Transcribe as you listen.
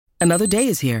Another day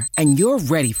is here, and you're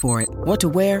ready for it. What to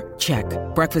wear? Check.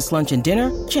 Breakfast, lunch, and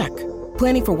dinner? Check.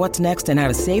 Planning for what's next and how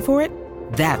to save for it?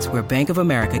 That's where Bank of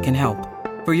America can help.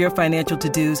 For your financial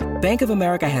to-dos, Bank of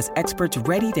America has experts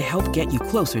ready to help get you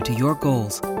closer to your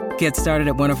goals. Get started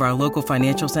at one of our local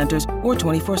financial centers or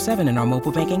 24/7 in our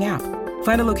mobile banking app.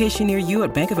 Find a location near you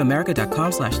at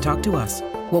bankofamerica.com/talktous.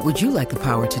 What would you like the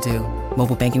power to do?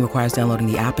 Mobile banking requires downloading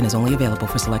the app and is only available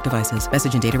for select devices.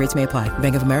 Message and data rates may apply.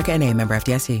 Bank of America N.A., member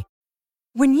FDIC.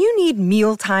 When you need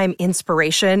mealtime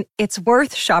inspiration, it's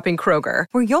worth shopping Kroger,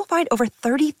 where you'll find over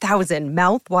 30,000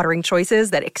 mouth-watering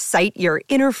choices that excite your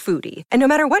inner foodie. And no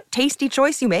matter what tasty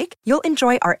choice you make, you'll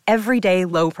enjoy our everyday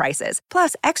low prices,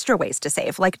 plus extra ways to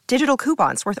save, like digital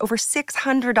coupons worth over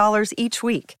 $600 each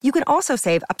week. You can also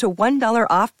save up to $1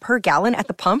 off per gallon at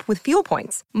the pump with fuel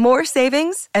points. More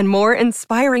savings and more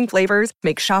inspiring flavors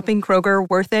make shopping Kroger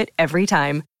worth it every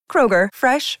time. Kroger,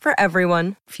 fresh for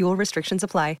everyone. Fuel restrictions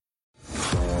apply.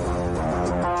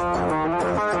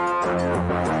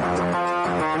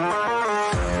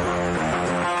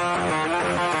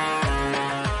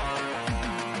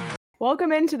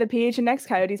 Welcome into the PHNX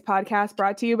Coyotes podcast,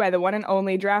 brought to you by the one and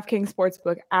only DraftKings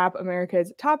Sportsbook app,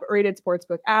 America's top-rated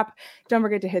sportsbook app. Don't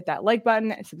forget to hit that like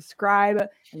button, subscribe,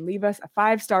 and leave us a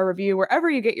 5-star review wherever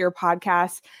you get your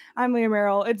podcasts. I'm Leah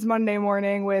Merrill. It's Monday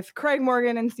morning with Craig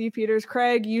Morgan and Steve Peters.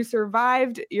 Craig, you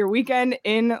survived your weekend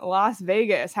in Las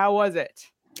Vegas. How was it?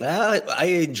 I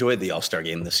enjoyed the All-Star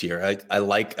game this year. I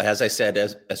like, as I said,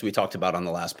 as we talked about on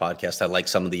the last podcast, I like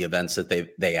some of the events that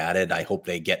they added. I hope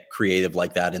they get creative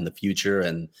like that in the future.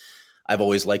 And I've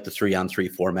always liked the 3-on-3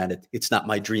 format. It's not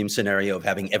my dream scenario of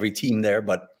having every team there,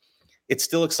 but it's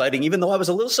still exciting, even though I was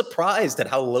a little surprised at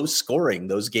how low scoring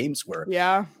those games were.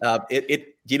 Yeah.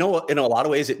 In a lot of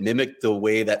ways, it mimicked the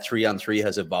way that 3-on-3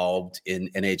 has evolved in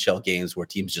NHL games where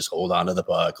teams just hold on to the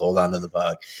puck.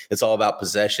 It's all about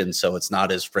possession. So it's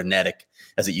not as frenetic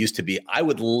as it used to be. I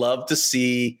would love to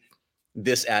see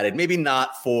this added, maybe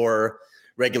not for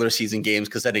regular season games,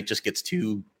 because then it just gets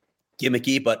too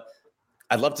gimmicky, but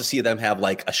I'd love to see them have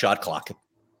like a shot clock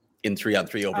in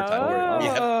 3-on-3 overtime. Where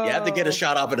you have to get a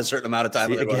shot off in a certain amount of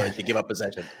time to give up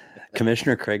possession.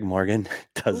 Commissioner Craig Morgan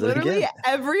does Literally it again.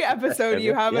 Every episode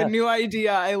you have a new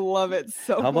idea. I love it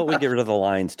so much. How about we get rid of the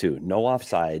lines too? No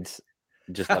offsides.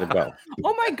 Just let it go.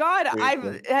 Oh my God.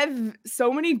 Have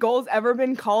so many goals ever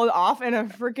been called off in a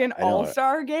freaking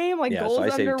All-Star game? Like goals so I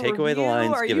say under take away the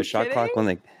lines, give a shot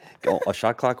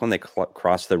clock when they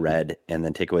cross the red, and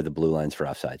then take away the blue lines for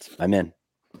offsides. I'm in.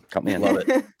 Cut me in. Love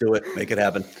it. Do it. Make it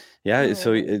happen. Yeah,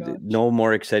 no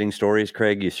more exciting stories,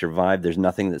 Craig. You survived. There's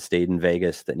nothing that stayed in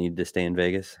Vegas that needed to stay in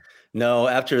Vegas? No,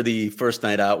 after the first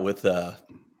night out with a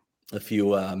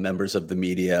few members of the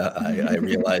media, I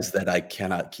realized that I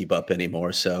cannot keep up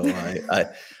anymore. So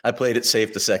I played it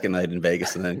safe the second night in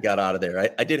Vegas and then got out of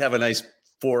there. I did have a nice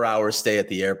 4-hour stay at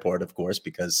the airport, of course,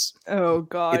 because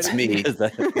it's me. It's me.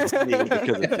 Because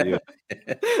it's you.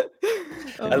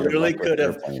 I literally could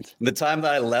have, from the time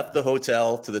that I left the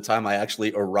hotel to the time I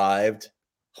actually arrived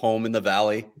home in the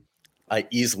Valley, I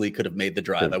easily could have made the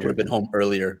drive. I would have been home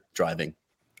earlier driving.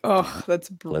 Oh, that's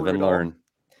brutal. Live and learn.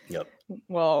 Yep.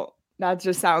 Well, that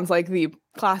just sounds like the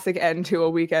classic end to a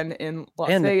weekend in Las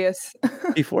Vegas.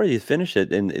 Before you finish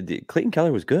it, and Clayton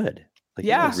Keller was good. He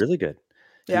was really good.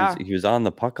 He was on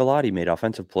the puck a lot. He made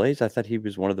offensive plays. I thought he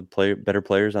was one of the better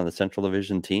players on the Central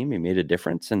Division team. He made a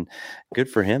difference, and good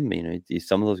for him.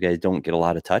 Some of those guys don't get a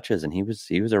lot of touches, and he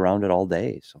was around it all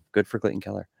day. So good for Clayton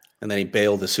Keller. And then he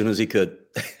bailed as soon as he could.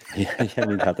 He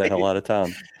got the hell out of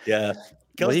town. Yeah.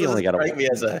 Well, he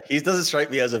doesn't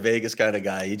strike me as a Vegas kind of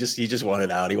guy. He just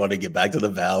wanted out. He wanted to get back to the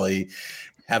Valley,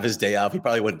 have his day off. He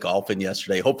probably went golfing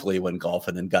yesterday. Hopefully he went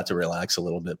golfing and got to relax a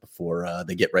little bit before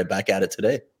they get right back at it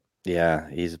today. Yeah,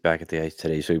 he's back at the ice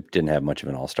today, so he didn't have much of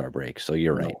an all-star break. So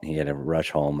you're right. He had to rush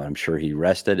home. I'm sure he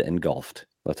rested and golfed.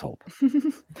 Let's hope.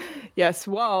 Yes,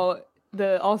 well,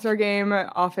 the all-star game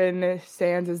often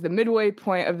stands as the midway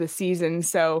point of the season,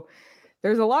 so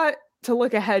there's a lot to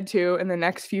look ahead to in the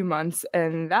next few months,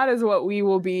 and that is what we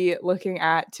will be looking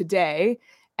at today.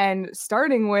 And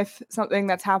starting with something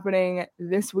that's happening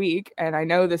this week, and I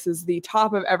know this is the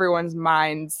top of everyone's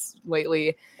minds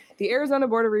lately, the Arizona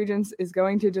Board of Regents is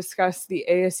going to discuss the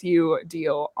ASU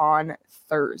deal on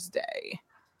Thursday.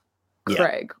 Yeah.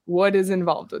 Craig, what is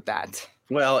involved with that?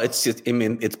 Well, it's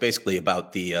basically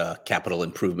about the capital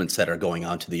improvements that are going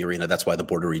on to the arena. That's why the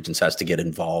Board of Regents has to get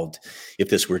involved. If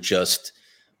this were just,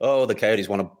 the Coyotes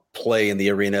want to play in the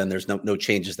arena and there's no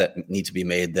changes that need to be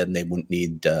made, then they wouldn't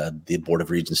need the Board of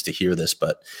Regents to hear this.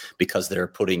 But because they're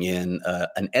putting in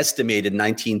an estimated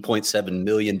 $19.7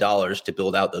 million to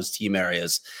build out those team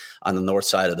areas on the north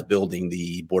side of the building,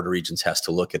 the Board of Regents has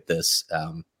to look at this.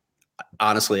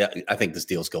 Honestly, I think this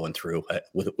deal's going through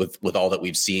with all that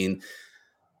we've seen.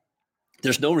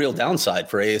 There's no real downside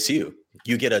for ASU.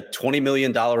 You get a $20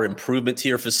 million improvement to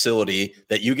your facility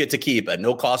that you get to keep at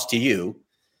no cost to you.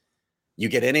 You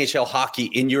get NHL hockey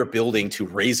in your building to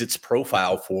raise its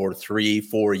profile for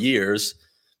 3-4 years,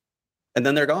 and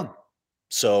then they're gone.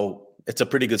 So it's a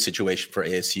pretty good situation for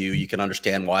ASU. You can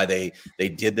understand why they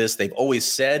did this. They've always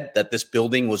said that this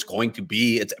building was going to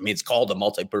be, it's called a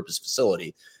multi-purpose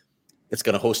facility. It's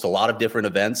going to host a lot of different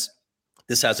events.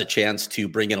 This has a chance to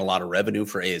bring in a lot of revenue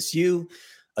for ASU.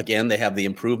 Again, they have the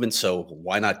improvements, so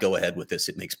why not go ahead with this?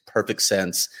 It makes perfect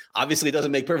sense. Obviously, it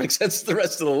doesn't make perfect sense to the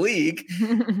rest of the league,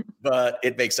 but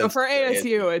it makes sense. But for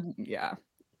ASU, yeah,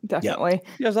 definitely.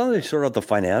 Yeah, as long as they sort out the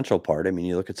financial part. I mean,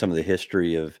 you look at some of the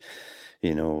history of,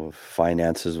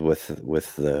 finances with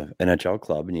the NHL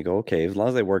club, and you go, okay, as long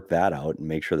as they work that out and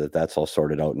make sure that that's all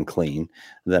sorted out and clean,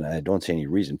 then I don't see any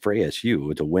reason for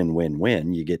ASU. It's a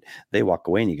win-win-win. They walk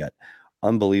away and you got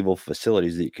unbelievable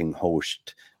facilities that you can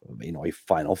host, a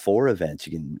Final Four events.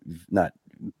 You can not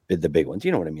the big ones,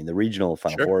 you know what I mean? The regional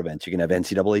Final Four events. You can have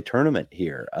NCAA tournament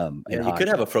here. You could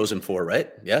have a Frozen Four,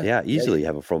 right? Yeah, easily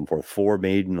have a Frozen Four. 4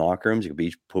 maiden locker rooms. You could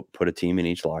each put a team in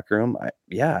each locker room.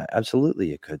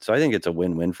 Absolutely, it could. So I think it's a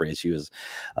win-win for ASU.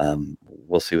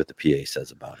 We'll see what the PA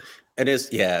says about it. It is,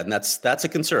 and that's a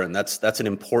concern. That's an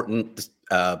important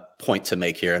point to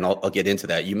make here, and I'll get into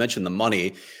that. You mentioned the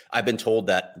money. I've been told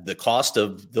that the cost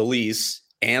of the lease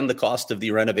and the cost of the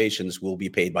renovations will be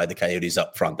paid by the Coyotes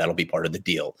up front. That'll be part of the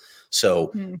deal. So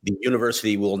the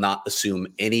university will not assume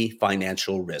any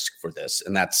financial risk for this,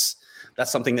 and that's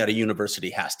something that a university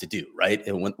has to do, right?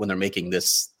 And when they're making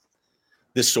this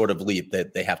sort of leap,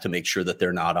 that they have to make sure that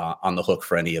they're not on the hook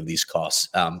for any of these costs.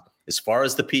 As far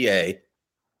as the PA.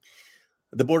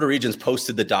 The Board of Regents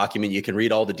posted the document. You can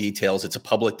read all the details. It's a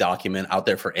public document out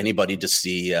there for anybody to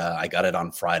see. I got it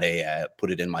on Friday. I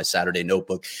put it in my Saturday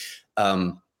notebook.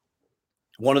 One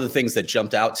of the things that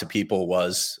jumped out to people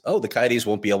was, the Coyotes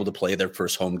won't be able to play their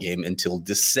first home game until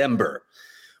December,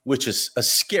 which is a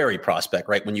scary prospect,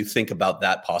 right? When you think about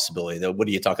that possibility, what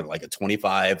are you talking, like a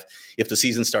 25? If the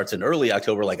season starts in early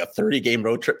October, like a 30-game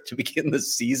road trip to begin the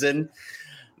season,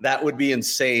 that would be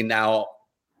insane. Now,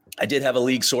 I did have a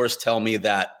league source tell me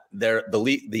that the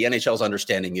NHL's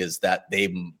understanding is that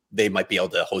they might be able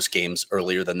to host games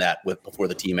earlier than that before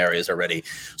the team areas are ready.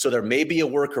 So there may be a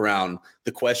workaround.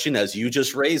 The question, as you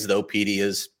just raised, though, Petey,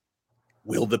 is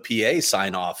will the PA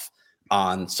sign off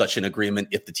on such an agreement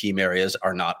if the team areas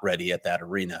are not ready at that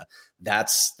arena?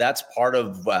 That's part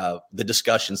of the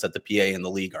discussions that the PA and the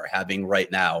league are having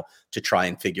right now to try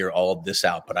and figure all of this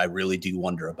out. But I really do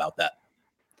wonder about that.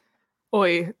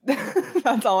 Oi.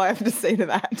 That's all I have to say to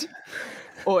that.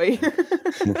 Oi.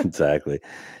 Exactly.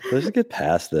 Let's just get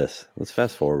past this. Let's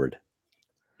fast forward.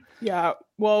 Yeah.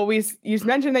 Well, you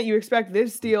mentioned that you expect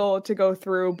this deal to go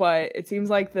through, but it seems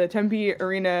like the Tempe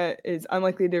Arena is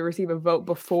unlikely to receive a vote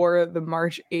before the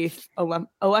March 8th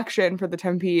election for the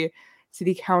Tempe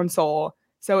City Council.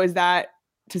 So is that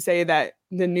to say that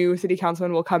the new city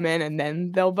councilman will come in and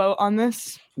then they'll vote on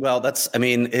this? Well,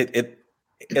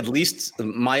 at least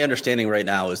my understanding right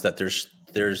now is that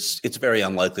it's very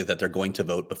unlikely that they're going to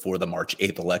vote before the March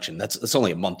 8th election. That's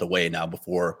only a month away now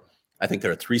before. I think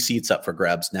there are 3 seats up for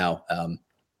grabs now.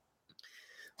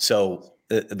 So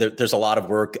there's a lot of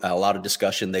work, a lot of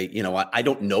discussion. I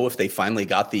don't know if they finally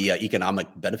got the economic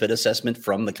benefit assessment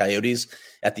from the Coyotes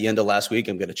at the end of last week.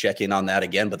 I'm going to check in on that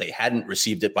again, but they hadn't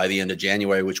received it by the end of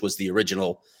January, which was the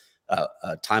original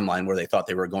timeline where they thought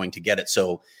they were going to get it.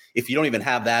 So if you don't even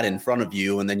have that in front of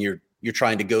you, and then you're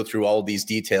trying to go through all of these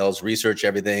details, research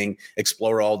everything,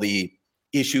 explore all the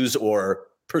issues or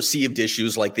perceived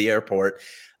issues like the airport,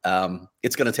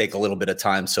 it's going to take a little bit of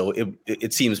time. So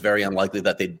it seems very unlikely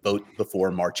that they'd vote before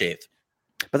March 8th.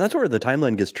 But that's where the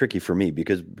timeline gets tricky for me,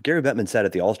 because Gary Bettman said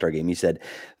at the All-Star game, he said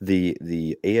the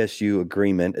ASU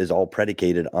agreement is all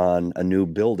predicated on a new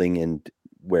building in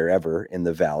wherever in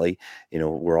the valley.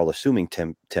 We're all assuming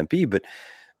Tempe, but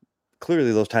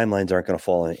clearly those timelines aren't going to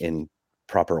fall in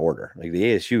proper order. Like the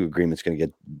ASU agreement's going to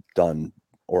get done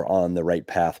or on the right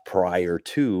path prior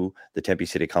to the Tempe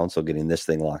City Council getting this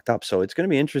thing locked up. So it's going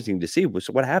to be interesting to see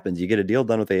what happens. You get a deal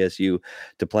done with ASU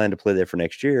to plan to play there for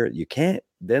next year. You can't,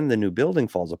 then the new building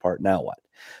falls apart. Now what?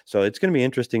 So it's going to be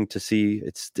interesting to see.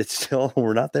 It's still,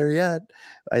 we're not there yet.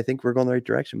 I think we're going the right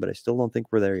direction, but I still don't think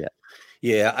we're there yet.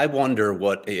 Yeah, I wonder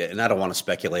and I don't want to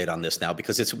speculate on this now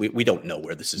because we don't know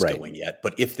where this is going yet.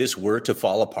 But if this were to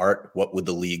fall apart, what would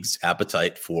the league's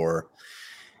appetite for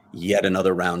yet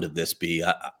another round of this be?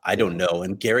 I don't know.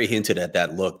 And Gary hinted at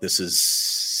that. Look, this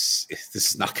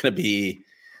is not going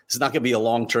to be a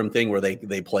long-term thing where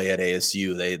they play at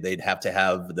ASU. They'd have to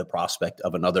have the prospect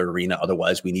of another arena.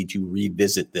 Otherwise, we need to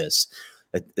revisit this.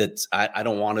 I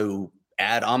don't want to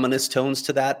add ominous tones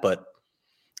to that, but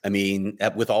I mean,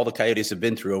 with all the Coyotes have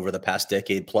been through over the past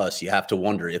decade plus, you have to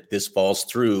wonder if this falls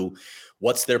through,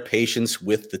 what's their patience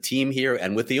with the team here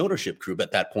and with the ownership group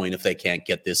at that point if they can't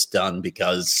get this done,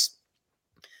 because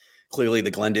clearly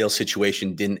the Glendale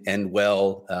situation didn't end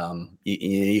well.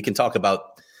 You can talk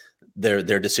about their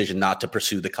decision not to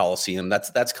pursue the Coliseum.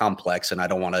 That's complex, and I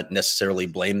don't want to necessarily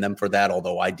blame them for that,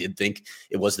 although I did think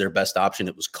it was their best option.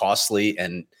 It was costly,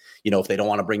 and if they don't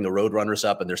want to bring the Roadrunners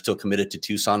up and they're still committed to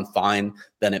Tucson, fine,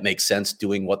 then it makes sense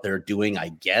doing what they're doing, I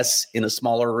guess, in a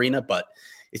smaller arena, but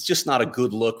it's just not a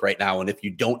good look right now. And if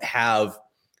you don't have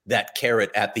that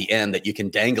carrot at the end that you can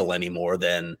dangle anymore,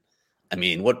 then, I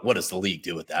mean, what does the league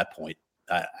do at that point?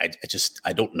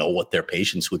 I don't know what their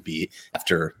patience would be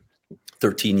after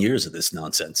 13 years of this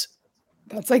nonsense.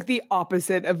 That's like the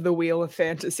opposite of the wheel of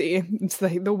fantasy. It's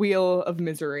like the wheel of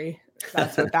misery.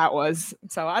 That's what that was.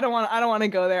 So I don't want to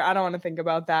go there. I don't want to think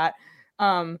about that.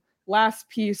 Last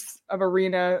piece of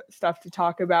arena stuff to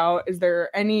talk about. Is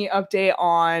there any update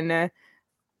on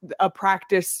a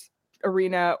practice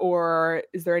arena, or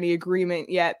is there any agreement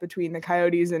yet between the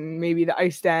Coyotes and maybe the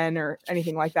Ice Den or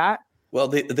anything like that? Well,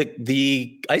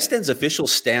 the Ice Den's official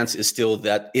stance is still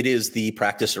that it is the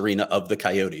practice arena of the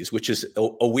Coyotes, which is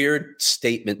a weird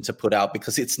statement to put out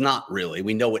because it's not really.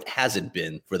 We know it hasn't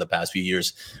been for the past few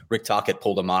years. Rick Tocchet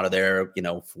pulled them out of there,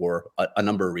 for a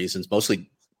number of reasons.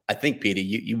 Mostly, I think, Petey,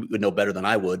 you would know better than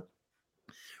I would,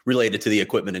 related to the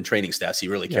equipment and training staffs. He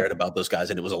really cared about those guys,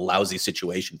 and it was a lousy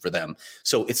situation for them.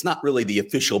 So it's not really the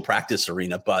official practice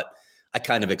arena, but I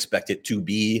kind of expect it to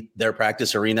be their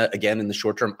practice arena again in the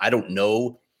short term. I don't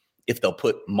know if they'll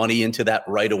put money into that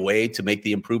right away to make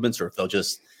the improvements or if they'll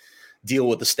just deal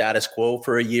with the status quo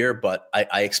for a year, but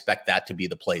I expect that to be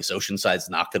the place. Oceanside's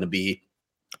not going to be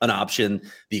an option.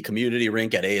 The community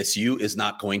rink at ASU is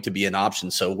not going to be an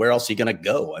option. So where else are you going to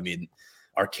go? I mean,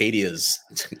 Arcadia is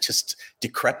just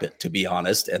decrepit, to be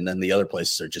honest, and then the other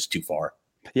places are just too far.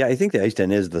 Yeah, I think the Ice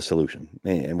Den is the solution,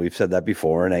 and we've said that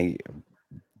before, and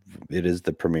it is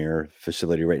the premier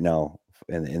facility right now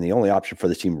and the only option for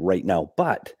this team right now.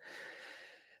 But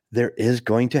there is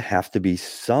going to have to be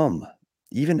some,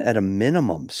 even at a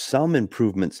minimum, some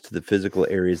improvements to the physical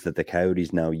areas that the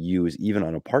Coyotes now use, even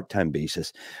on a part-time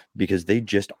basis, because they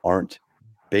just aren't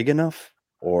big enough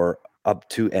or up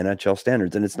to NHL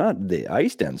standards. And it's not the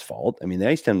Ice Den's fault. I mean,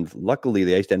 luckily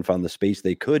the Ice Den found the space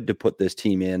they could to put this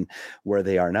team in where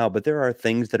they are now. But there are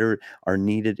things that are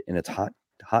needed, and it's hot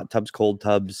tubs, cold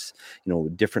tubs,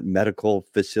 different medical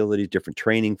facilities, different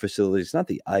training facilities. Not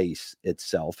the ice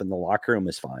itself, and the locker room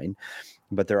is fine,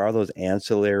 but there are those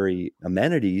ancillary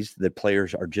amenities that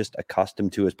players are just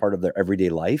accustomed to as part of their everyday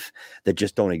life that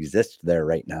just don't exist there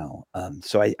right now.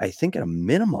 So I think at a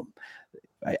minimum,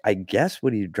 I guess,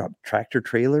 would you drop tractor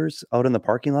trailers out in the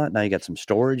parking lot? Now you got some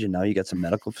storage, and now you got some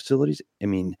medical facilities. I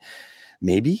mean,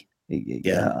 maybe.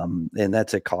 Yeah. And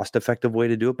that's a cost-effective way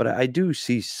to do it. But I do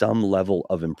see some level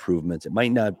of improvements. It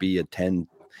might not be a $10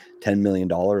 million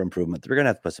improvement. They're going to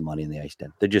have to put some money in the Ice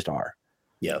Den. They just are.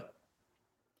 Yeah.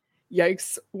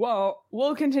 Yikes. Well,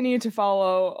 we'll continue to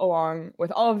follow along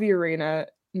with all of the arena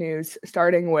news,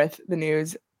 starting with the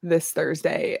news this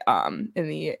Thursday in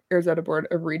the Arizona Board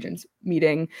of Regents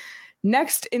meeting.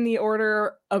 Next in the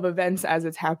order of events as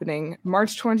it's happening,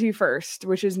 March 21st,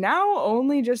 which is now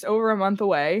only just over a month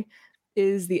away,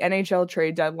 is the NHL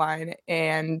trade deadline.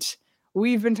 And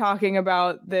we've been talking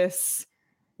about this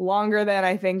longer than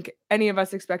I think any of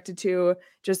us expected to,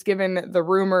 just given the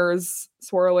rumors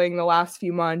swirling the last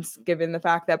few months, given the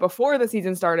fact that before the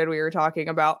season started, we were talking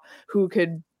about who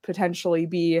could potentially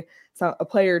be a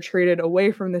player traded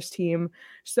away from this team.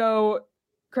 So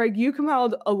Craig, you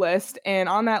compiled a list, and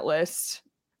on that list,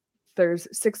 there's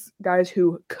 6 guys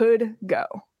who could go.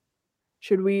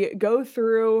 Should we go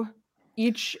through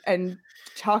each and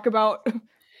talk about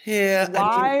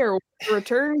why or what the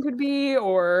return could be?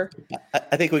 Or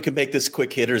I think we can make this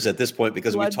quick hitters at this point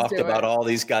because we talked about all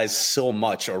these guys so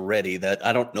much already that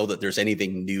I don't know that there's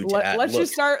anything new to add.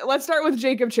 Let's start with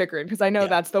Jakob Chychrun, because I know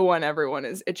that's the one everyone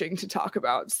is itching to talk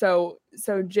about. So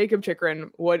Jakob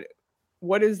Chychrun,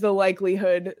 what is the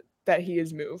likelihood that he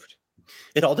is moved?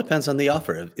 It all depends on the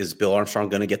offer. Is Bill Armstrong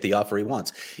going to get the offer he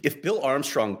wants? If Bill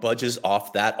Armstrong budges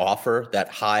off that offer, that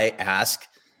high ask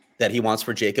that he wants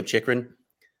for Jakob Chychrun,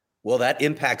 well, that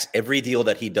impacts every deal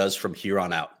that he does from here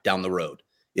on out down the road.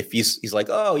 If he's like,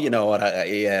 oh, you know what,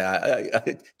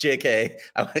 JK,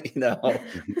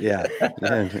 yeah,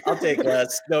 I'll take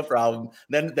less, no problem.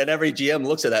 Then every GM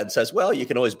looks at that and says, well, you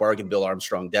can always bargain Bill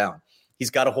Armstrong down. He's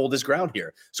got to hold his ground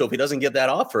here. So if he doesn't get that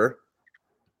offer,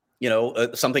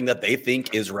 something that they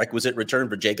think is requisite return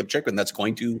for Jakob Chychrun that's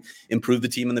going to improve the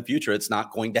team in the future, it's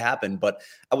not going to happen. But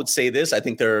I would say this: I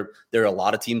think there are a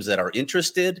lot of teams that are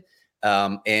interested,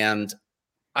 and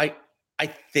I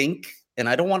think. And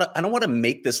I don't want to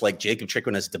make this like Jakob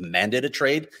Chychrun has demanded a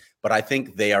trade, but I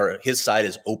think his side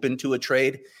is open to a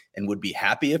trade and would be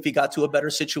happy if he got to a better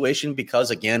situation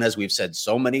because, again, as we've said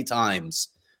so many times,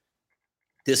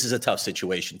 this is a tough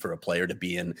situation for a player to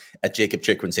be in at Jakob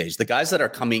Chychrun's age. The guys that are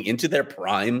coming into their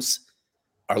primes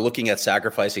are looking at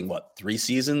sacrificing 3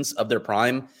 seasons of their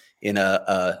prime in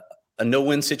a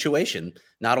no-win situation.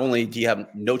 Not only do you have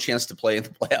no chance to play in the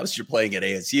playoffs, you're playing at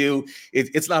ASU.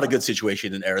 It's not a good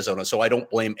situation in Arizona. So I don't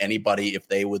blame anybody if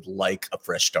they would like a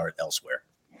fresh start elsewhere.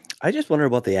 I just wonder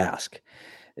about the ask.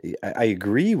 I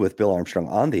agree with Bill Armstrong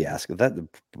on the ask. That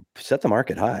set the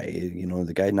market high.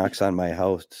 The guy knocks on my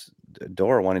house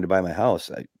door wanting to buy my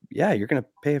house. You're going to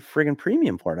pay a friggin'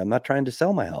 premium for it. I'm not trying to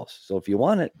sell my house. So if you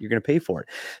want it, you're going to pay for it.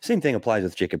 Same thing applies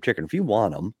with Jakob Chychrun. If you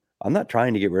want him, I'm not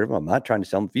trying to get rid of him. I'm not trying to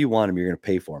sell him. If you want him, you're going to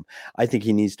pay for him. I think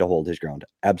he needs to hold his ground.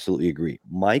 Absolutely agree.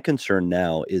 My concern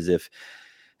now is if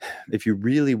you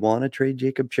really want to trade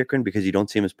Jakob Chychrun because you don't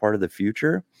see him as part of the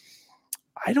future,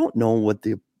 I don't know what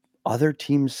the other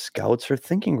team's scouts are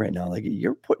thinking right now. Like,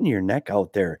 you're putting your neck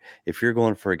out there if you're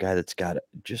going for a guy that's got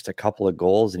just a couple of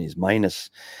goals and he's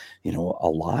minus, a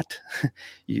lot.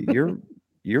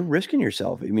 You're risking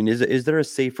yourself. I mean, is there a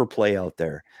safer play out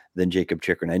there than Jakob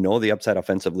Chychrun? I know the upside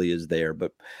offensively is there,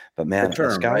 but man,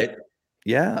 term, Scout, right?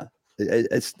 Yeah,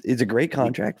 it's a great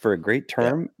contract for a great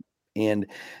term. Yeah. And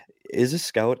is a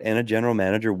scout and a general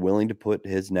manager willing to put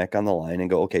his neck on the line and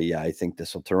go, okay, yeah, I think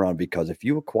this will turn around? Because if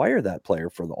you acquire that player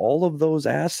for all of those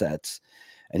assets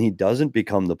and he doesn't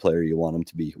become the player you want him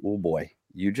to be, oh boy,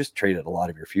 you just traded a lot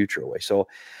of your future away. So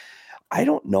I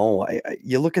don't know.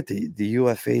 You look at the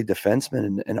UFA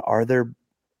defensemen, and are there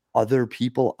other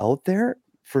people out there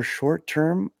for short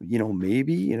term?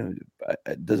 Maybe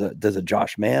does a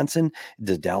Josh Manson?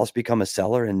 Does Dallas become a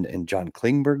seller and John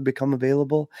Klingberg become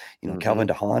available? Calvin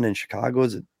DeHaan in Chicago,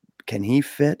 can he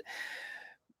fit?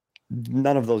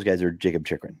 None of those guys are Jakob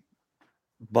Chychrun,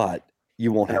 but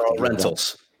you won't have to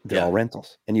rentals. They're all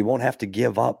rentals, and you won't have to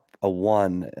give up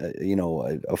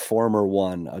a former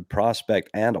one, a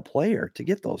prospect, and a player to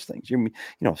get those things.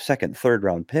 Second, third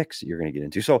round picks you're going to get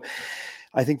into. So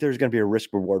I think there's going to be a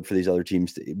risk reward for these other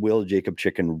teams. Will Jakob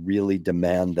Chychrun really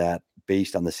demand that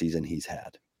based on the season he's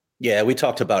had? Yeah, we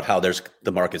talked about how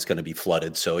the market's going to be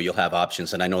flooded, so you'll have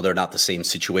options. And I know they're not the same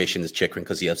situation as Chychrun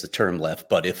because he has the term left.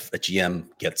 But if a GM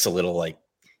gets a little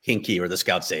hinky, or the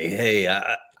scouts say, "Hey,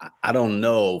 I don't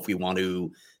know if we want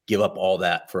to give up all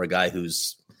that for a guy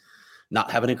who's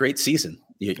not having a great season,"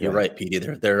 you're right, Petey.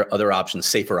 There are other options,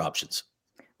 safer options.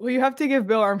 Well, you have to give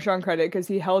Bill Armstrong credit because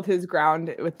he held his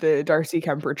ground with the Darcy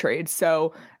Kemper trade.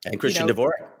 And Christian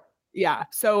Dvorak. Yeah.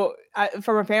 So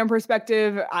from a fan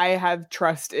perspective, I have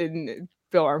trust in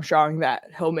Bill Armstrong that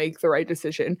he'll make the right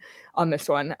decision on this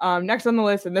one. Next on the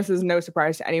list, and this is no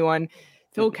surprise to anyone,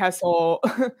 Phil Kessel.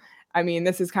 I mean,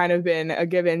 this has kind of been a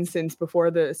given since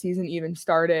before the season even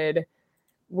started.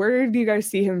 Where do you guys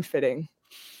see him fitting?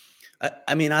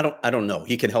 I mean, I don't know.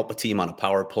 He can help a team on a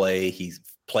power play.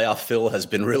 Playoff Phil has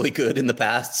been really good in the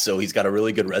past, so he's got a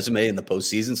really good resume in the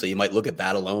postseason. So you might look at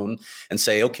that alone and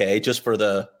say, okay, just for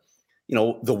the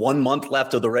 1 month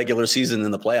left of the regular season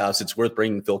in the playoffs, it's worth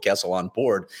bringing Phil Kessel on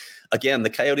board. Again, the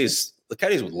Coyotes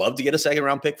would love to get a second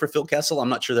round pick for Phil Kessel. I'm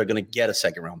not sure they're going to get a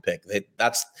second round pick.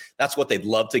 That's what they'd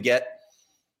love to get.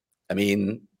 I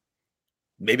mean,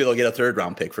 maybe they'll get a third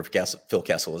round pick for Phil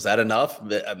Kessel. Is that enough?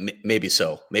 Maybe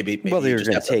so. Maybe well, they're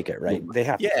going to take it, right? They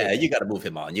have to. Yeah, you got to move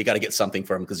him on. You got to get something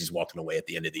for him because he's walking away at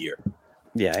the end of the year.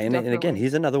 Yeah, and again,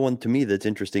 he's another one to me that's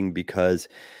interesting because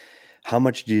how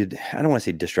much I don't want to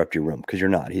say disrupt your room because you're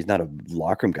not. He's not a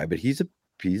locker room guy, but he's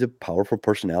a powerful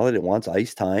personality that wants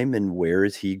ice time. And where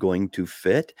is he going to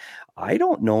fit? I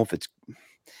don't know if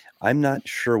I'm not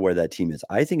sure where that team is.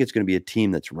 I think it's going to be a team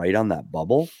that's right on that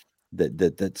bubble.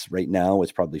 That's right now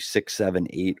it's probably 6, 7,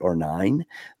 8, or 9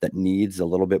 that needs a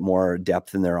little bit more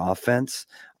depth in their offense.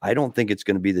 I don't think it's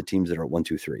going to be the teams that are at 1,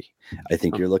 2, 3. I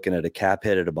think you're looking at a cap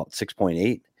hit at about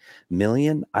 6.8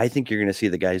 million, I think you're going to see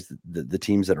the guys, the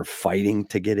teams that are fighting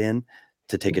to get in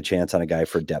to take a chance on a guy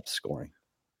for depth scoring.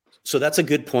 So that's a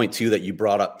good point too, that you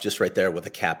brought up just right there with a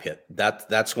cap hit.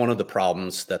 That's one of the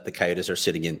problems that the Coyotes are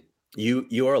sitting in.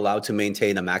 You are allowed to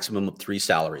maintain a maximum of 3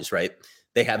 salaries, right?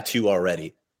 They have 2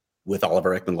 already with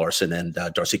Oliver Ekman-Larsson and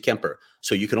Darcy Kuemper.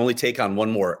 So you can only take on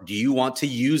 1 more. Do you want to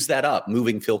use that up,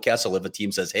 moving Phil Kessel if a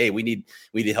team says, hey, we need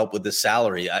help with this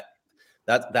salary?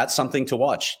 That's something to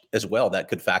watch as well. That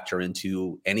could factor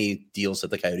into any deals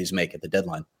that the Coyotes make at the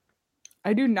deadline.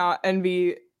 I do not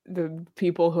envy the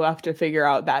people who have to figure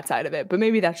out that side of it, but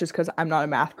maybe that's just because I'm not a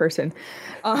math person.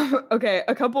 Okay,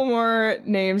 a couple more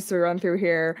names to run through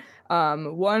here.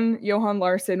 One, Johan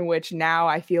Larsson, which now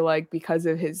I feel like because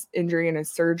of his injury and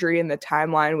his surgery and the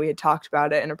timeline, we had talked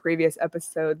about it in a previous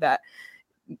episode, that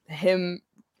him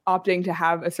opting to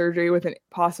have a surgery with a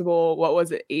possible,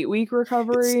 8-week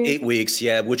recovery? It's 8 weeks,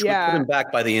 yeah, which would put him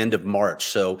back by the end of March.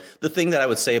 So the thing that I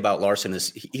would say about Larsson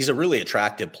is he's a really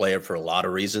attractive player for a lot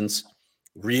of reasons.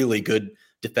 Really good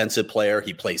defensive player.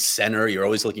 He plays center. You're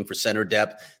always looking for center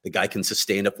depth. The guy can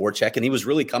sustain a forecheck, and he was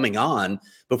really coming on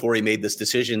before he made this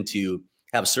decision to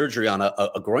have surgery on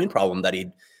a groin problem that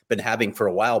he'd been having for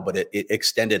a while, but it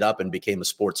extended up and became a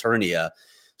sports hernia.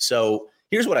 So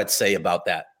here's what I'd say about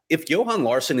that. If Johan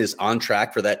Larsson is on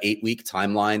track for that 8-week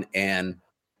timeline, and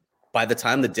by the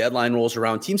time the deadline rolls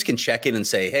around, teams can check in and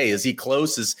say, hey, is he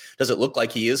close? Does it look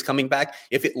like he is coming back?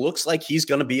 If it looks like he's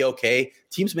going to be okay,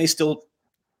 teams may still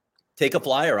take a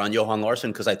flyer on Johan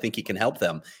Larsson because I think he can help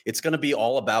them. It's going to be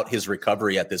all about his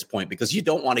recovery at this point, because you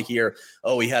don't want to hear,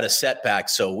 oh, he had a setback,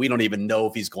 so we don't even know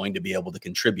if he's going to be able to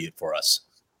contribute for us.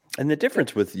 And the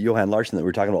difference with Johan Larsson that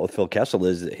we're talking about with Phil Kessel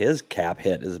is his cap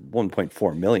hit is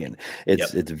 $1.4 million.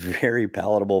 It's very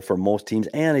palatable for most teams.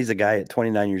 And he's a guy at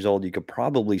 29 years old. You could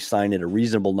probably sign at a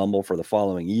reasonable number for the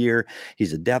following year.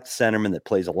 He's a depth centerman that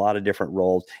plays a lot of different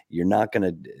roles. You're not going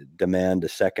to demand a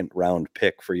 2nd round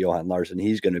pick for Johan Larsson.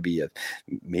 He's going to be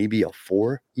maybe a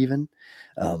 4th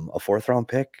round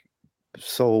pick.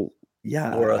 So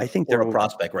yeah, I think they're a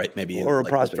prospect, right? Maybe or a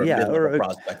prospect, or a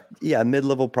prospect. Yeah,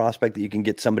 mid-level prospect that you can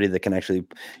get somebody that can actually,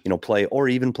 play, or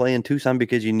even play in Tucson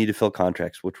because you need to fill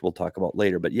contracts, which we'll talk about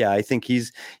later. But yeah, I think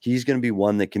he's going to be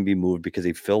one that can be moved because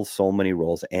he fills so many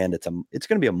roles, and it's going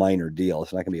to be a minor deal.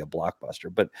 It's not going to be a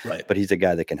blockbuster, but he's a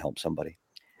guy that can help somebody.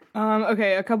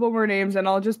 Okay, a couple more names, and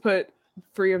I'll just put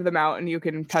 3 of them out, and you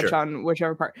can touch on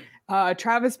whichever part.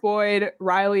 Travis Boyd,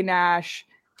 Riley Nash,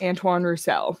 Antoine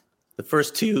Roussel. The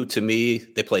first 2, to me,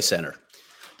 they play center.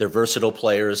 They're versatile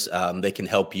players. They can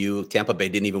help you. Tampa Bay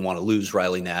didn't even want to lose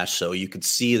Riley Nash, so you could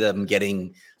see them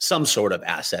getting some sort of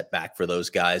asset back for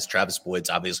those guys. Travis Boyd's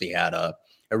obviously had a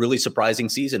really surprising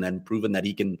season and proven that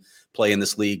he can play in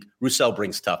this league. Roussel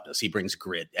brings toughness. He brings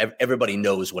grit. Everybody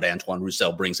knows what Antoine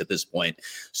Roussel brings at this point,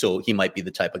 so he might be the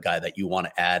type of guy that you want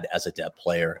to add as a depth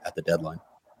player at the deadline.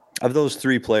 Of those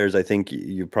 3 players, I think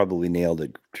you probably nailed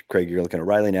it, Craig. You're looking at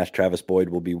Riley Nash. Travis Boyd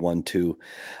will be 1, 2.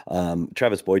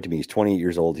 Travis Boyd, to me, he's 28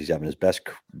 years old. He's having his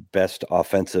best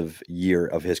offensive year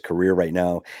of his career right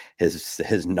now.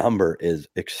 His number is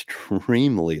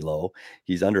extremely low.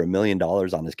 He's under $1 million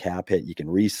on his cap hit. You can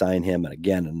re-sign him, and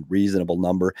again, a reasonable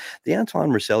number. The Antoine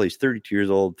Roussel, he's 32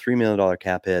 years old, $3 million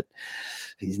cap hit.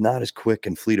 He's not as quick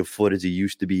and fleet of foot as he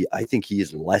used to be. I think he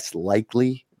is less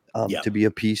likely to be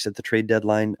a piece at the trade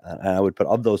deadline. I would put,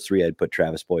 of those 3, I'd put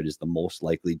Travis Boyd as the most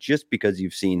likely, just because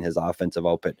you've seen his offensive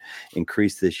output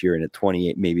increase this year, and at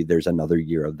 28, maybe there's another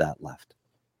year of that left.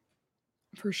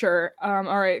 For sure. All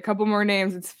right, a couple more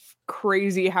names. It's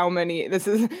crazy how many. This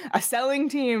is a selling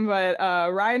team, but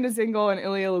Ryan Dzingel and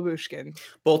Ilya Lyubushkin.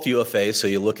 Both UFA, so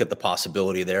you look at the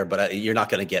possibility there, but you're not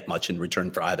going to get much in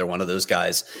return for either one of those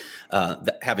guys.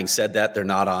 Having said that, they're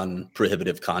not on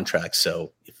prohibitive contracts,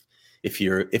 so if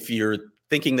you're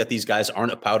thinking that these guys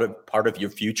aren't a part of your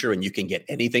future and you can get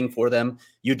anything for them,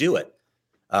 you do it.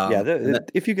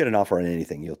 If you get an offer on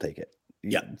anything, you'll take it.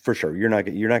 Yeah, for sure. You're not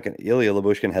going to. Ilya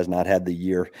Lyubushkin has not had the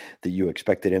year that you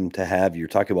expected him to have. You're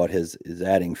talking about his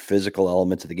adding physical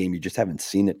elements of the game. You just haven't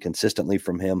seen it consistently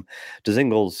from him.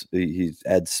 Dzingel's, he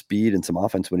adds speed and some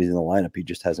offense when he's in the lineup. He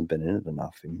just hasn't been in it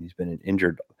enough. I mean, he's been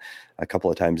injured a couple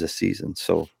of times this season.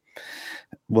 So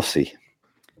we'll see.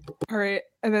 All right.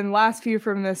 And then last few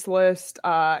from this list,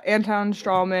 Anton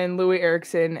Strawman, Louis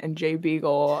Eriksson, and Jay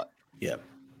Beagle. Yeah.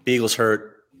 Beagle's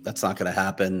hurt. That's not going to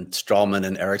happen. Strawman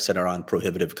and Eriksson are on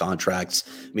prohibitive contracts.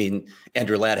 I mean,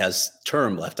 Andrew Ladd has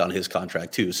term left on his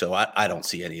contract too. So I don't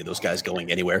see any of those guys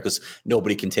going anywhere because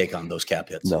nobody can take on those cap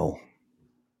hits. No.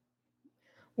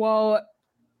 Well,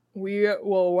 we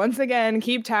will once again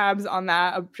keep tabs on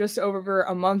that. Just over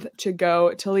a month to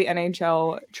go till the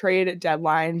NHL trade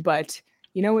deadline. But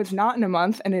You know, it's not in a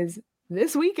month and is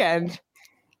this weekend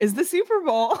is the Super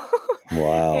Bowl.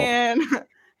 Wow. And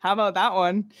how about that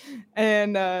one?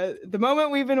 And the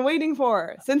moment we've been waiting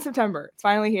for since September, it's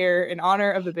finally here. In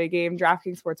honor of the big game,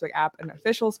 DraftKings Sportsbook app, an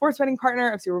official sports betting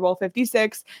partner of Super Bowl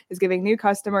 56, is giving new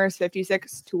customers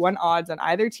 56-1 odds on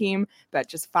either team. Bet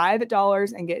just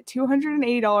 $5 and get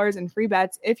 $280 in free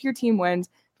bets if your team wins.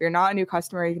 If you're not a new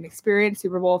customer, you can experience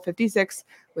Super Bowl 56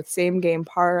 with same game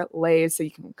parlays, so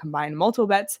you can combine multiple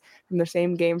bets from the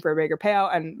same game for a bigger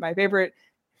payout. And my favorite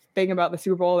thing about the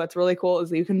Super Bowl that's really cool is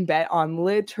that you can bet on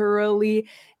literally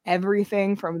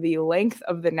everything from the length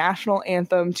of the national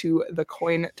anthem to the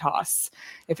coin toss,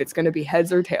 if it's going to be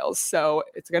heads or tails. So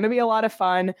it's going to be a lot of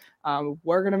fun.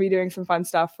 We're going to be doing some fun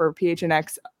stuff for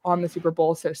PHNX on the Super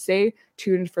Bowl. So stay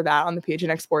tuned for that on the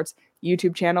PHNX Sports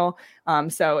YouTube channel.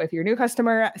 So if you're a new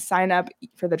customer, sign up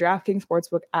for the DraftKings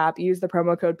Sportsbook app, use the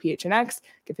promo code PHNX,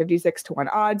 get 56-1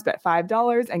 odds, bet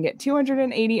 $5 and get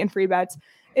 $280 in free bets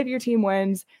if your team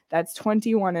wins. That's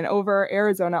 21 and over.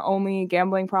 Arizona only.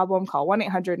 Gambling problem? Call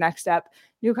 1-800-NEXT-STEP.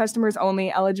 New customers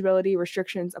only. Eligibility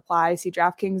restrictions apply. See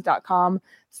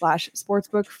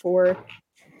DraftKings.com/sportsbook for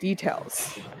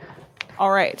details.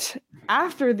 All right.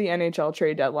 After the NHL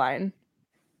trade deadline,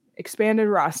 expanded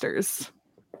rosters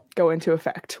go into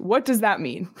effect. What does that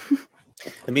mean?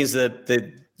 It means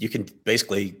that you can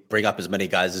basically bring up as many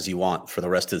guys as you want for the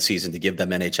rest of the season to give them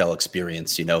NHL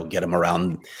experience, get them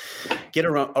around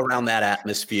that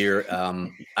atmosphere.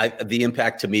 The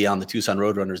impact to me on the Tucson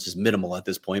Roadrunners is minimal at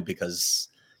this point because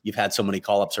you've had so many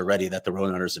call-ups already that the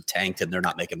Roadrunners have tanked and they're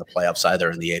not making the playoffs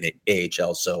either in the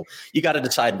AHL. So you got to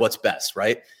decide what's best,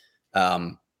 right?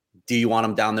 Do you want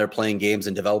them down there playing games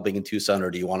and developing in Tucson, or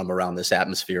do you want them around this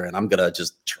atmosphere? And I'm going to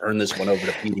just turn this one over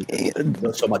to Petey.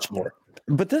 So much more.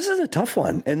 But this is a tough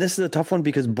one. And this is a tough one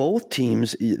because both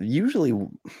teams, usually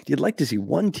you'd like to see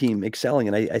one team excelling.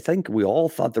 And I think we all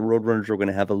thought the Roadrunners were going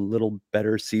to have a little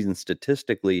better season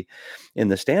statistically in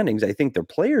the standings. I think their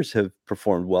players have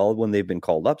performed well when they've been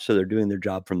called up. So they're doing their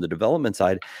job from the development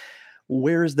side.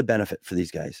 Where is the benefit for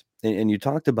these guys? And you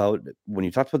talked about, when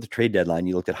you talked about the trade deadline,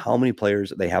 you looked at how many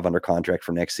players they have under contract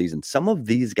for next season. Some of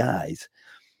these guys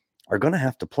are going to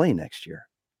have to play next year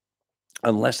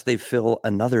unless they fill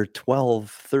another 12,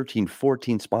 13,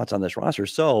 14 spots on this roster.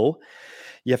 So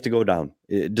you have to go down.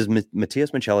 Does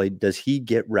Matias Maccelli, does he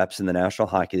get reps in the National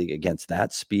Hockey League against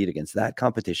that speed, against that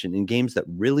competition in games that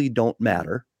really don't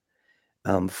matter?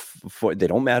 They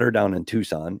don't matter down in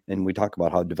Tucson. And we talk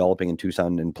about how developing in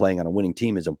Tucson and playing on a winning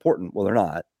team is important. Well, they're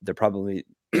not. They're probably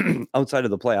outside of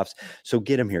the playoffs. So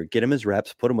get him here, get him his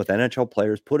reps, put him with NHL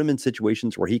players, put him in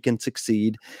situations where he can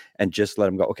succeed and just let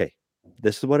him go. Okay,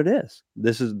 this is what it is.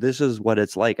 This is what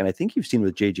it's like. And I think you've seen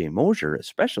with JJ Mosier,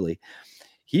 especially,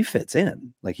 he fits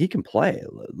in. Like, he can play.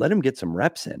 Let him get some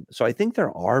reps in. So I think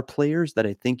there are players that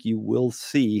I think you will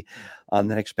see on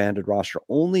that expanded roster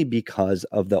only because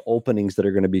of the openings that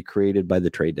are going to be created by the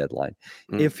trade deadline.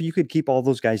 If you could keep all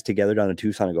those guys together down in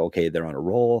Tucson and go, okay, they're on a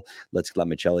roll. Let's let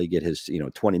Maccelli get his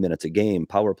 20 minutes a game,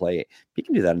 power play. He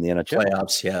can do that in the NHL.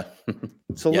 Playoffs, yeah.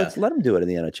 So let's let him do it in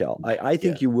the NHL. I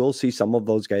think you will see some of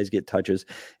those guys get touches,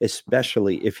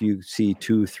 especially if you see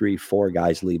 2, 3, 4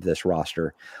 guys leave this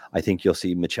roster. I think you'll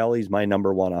see Maccelli's my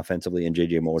number one offensively and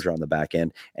JJ Mosier on the back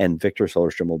end, and Victor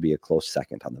Soderstrom will be a close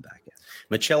second on the back end.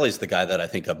 Maccelli's the guy that I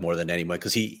think of more than anyone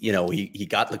because he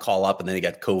got the call up and then he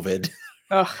got COVID.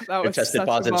 Oh, that was tested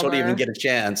positive, so didn't even get a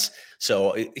chance.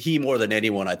 So he more than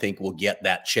anyone, I think, will get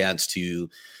that chance to,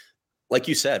 like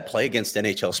you said, play against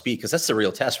NHL speed, because that's the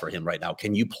real test for him right now.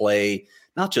 Can you play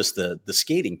not just the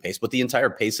skating pace, but the entire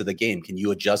pace of the game? Can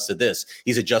you adjust to this?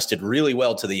 He's adjusted really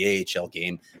well to the AHL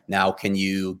game. Now, can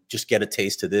you just get a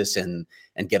taste of this and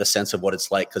get a sense of what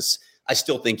it's like? Because I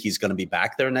still think he's going to be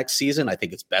back there next season. I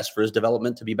think it's best for his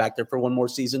development to be back there for one more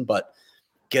season, but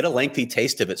get a lengthy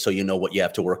taste of it so you know what you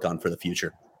have to work on for the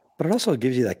future. But it also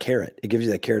gives you that carrot. It gives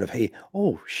you that carrot of, hey,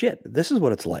 oh shit, this is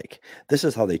what it's like. This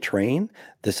is how they train.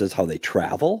 This is how they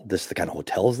travel. This is the kind of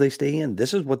hotels they stay in.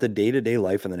 This is what the day-to-day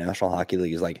life in the National Hockey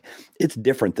League is like. It's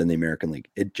different than the American League.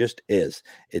 It just is.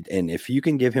 And if you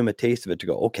can give him a taste of it to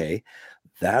go, okay,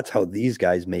 that's how these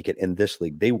guys make it in this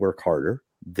league. They work harder.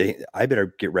 I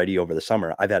better get ready over the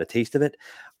summer. I've had a taste of it.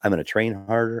 I'm going to train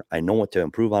harder. I know what to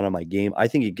improve on in my game. I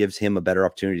think it gives him a better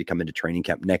opportunity to come into training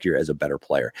camp next year as a better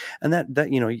player. And that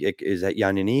is that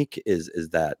Jan Jeník, is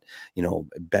that,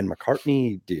 Ben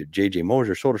McCartney, JJ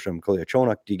Mosier, Soderstrom,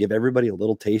 Kolyachonok. Do you give everybody a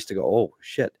little taste to go, oh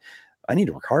shit, I need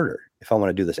to work harder if I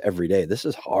want to do this every day. This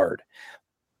is hard.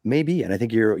 Maybe. And I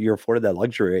think you're afforded that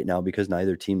luxury right now because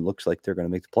neither team looks like they're going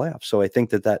to make the playoffs. So I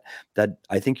think that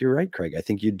I think you're right, Craig. I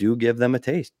think you do give them a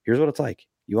taste. Here's what it's like.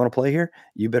 You want to play here?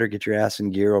 You better get your ass in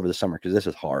gear over the summer because this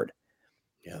is hard.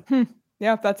 Yeah.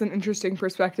 Yeah, that's an interesting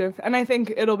perspective. And I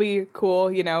think it'll be cool,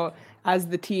 as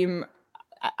the team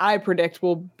I predict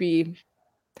will be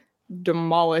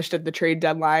demolished at the trade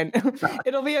deadline.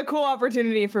 It'll be a cool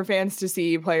opportunity for fans to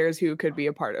see players who could be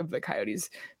a part of the Coyotes'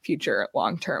 future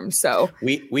long term. So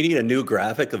we need a new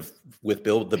graphic with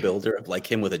Bill the Builder, of like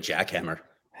him with a jackhammer.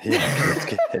 Yeah,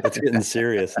 it's getting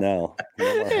serious now.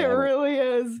 It really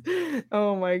is.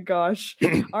 Oh my gosh.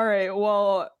 All right.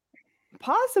 Well,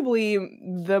 possibly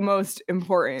the most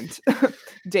important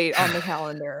date on the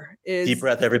calendar is deep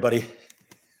breath, everybody.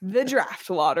 The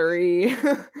draft lottery.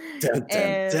 Dun,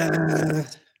 dun, dun.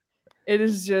 It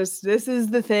is this is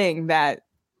the thing that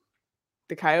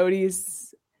the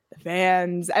Coyotes, the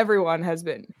fans, everyone has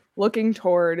been looking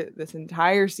toward this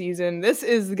entire season. This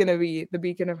is going to be the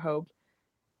beacon of hope.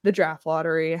 The draft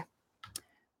lottery.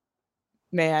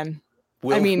 Man.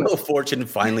 Will fortune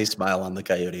finally smile on the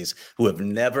Coyotes, who have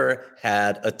never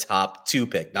had a top 2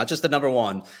 pick? Not just the number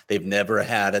 1; they've never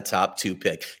had a top 2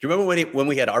 pick. You remember when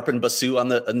we had Arpon Basu on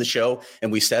the show,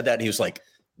 and we said that, and he was like,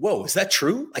 "Whoa, is that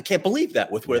true? I can't believe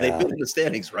that with where they've been in the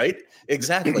standings." Right?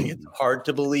 Exactly. It's hard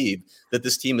to believe that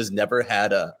this team has never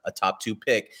had a top 2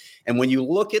 pick. And when you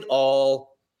look at all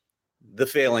the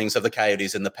failings of the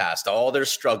Coyotes in the past, all their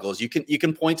struggles, you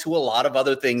can point to a lot of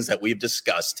other things that we've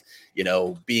discussed,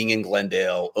 being in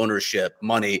Glendale, ownership,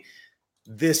 money.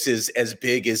 This is as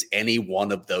big as any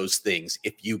one of those things.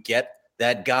 If you get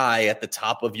that guy at the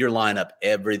top of your lineup,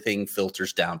 everything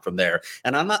filters down from there.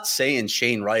 And I'm not saying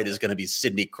Shane Wright is going to be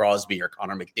Sidney Crosby or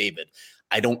Connor McDavid.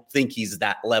 I don't think he's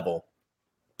that level,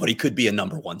 but he could be a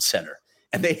number 1 center.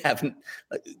 And they haven't.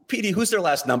 PD, who's their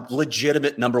last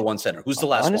legitimate number 1 center? Who's the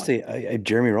last one? Honestly,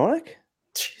 Jeremy Roenick?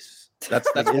 Jeez. That's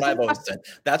what I've always said.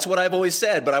 That's what I've always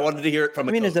said, but I wanted to hear it from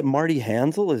a coach. Is it Marty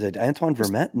Hansel? Is it Antoine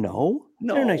Vermette? No.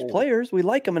 They're nice players. We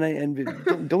like them,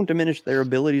 and don't diminish their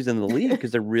abilities in the league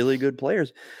because they're really good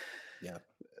players. Yeah.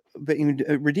 But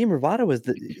Radim Vrbata was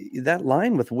that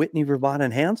line with Whitney, Vrbata,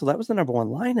 and Hansel. That was the number 1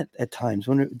 line at times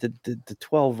when the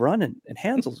 12 run and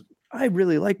Hansel's. I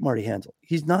really like Marty Hansel.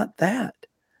 He's not that.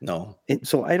 No.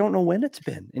 So I don't know when it's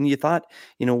been. And you thought,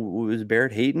 was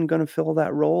Barrett Hayton going to fill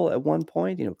that role at one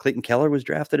point? Clayton Keller was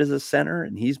drafted as a center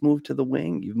and he's moved to the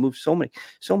wing. You've moved so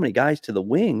many guys to the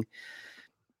wing.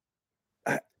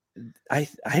 I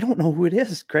don't know who it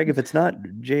is, Craig. If it's not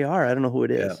JR, I don't know who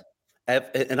it is.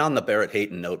 And on the Barrett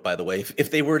Hayton note, by the way,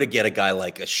 if they were to get a guy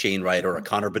like a Shane Wright or a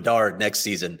Connor Bedard next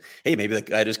season, hey, maybe the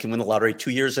guy just can win the lottery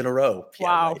 2 years in a row.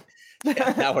 Wow. Right.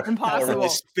 Yeah, now we're really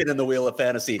spinning the wheel of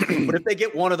fantasy. But if they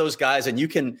get one of those guys, and you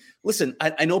can listen,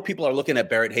 I know people are looking at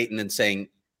Barrett Hayton and saying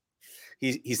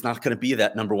he's not going to be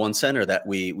that number 1 center that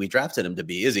we drafted him to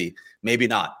be, is he? Maybe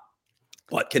not.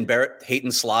 But can Barrett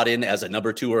Hayton slot in as a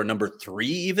number 2 or a number 3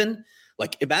 even?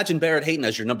 Like, imagine Barrett Hayton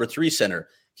as your number 3 center.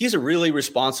 He's a really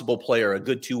responsible player, a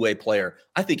good 2-way player.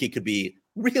 I think he could be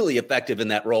really effective in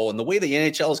that role. And the way the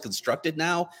NHL is constructed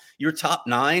now, your top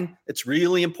 9, it's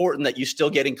really important that you're still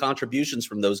getting contributions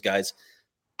from those guys.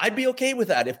 I'd be okay with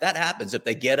that if that happens, if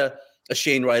they get a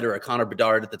Shane Wright or a Connor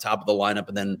Bedard at the top of the lineup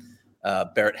and then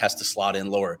Barrett has to slot in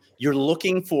lower. You're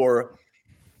looking for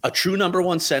a true number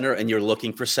 1 center and you're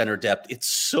looking for center depth. It's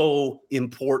so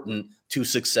important to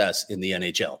success in the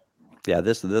NHL. Yeah,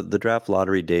 the draft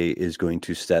lottery day is going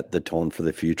to set the tone for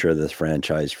the future of this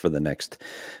franchise for the next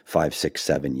 5, 6,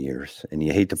 7 years. And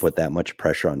you hate to put that much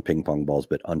pressure on ping pong balls,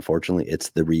 but unfortunately, it's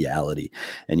the reality.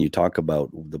 And you talk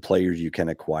about the players you can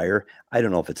acquire. I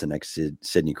don't know if it's the next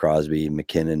Sidney Crosby,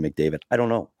 McKinnon, McDavid. I don't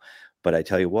know. But I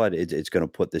tell you what, it's going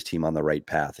to put this team on the right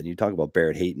path. And you talk about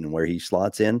Barrett Hayton and where he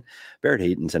slots in. Barrett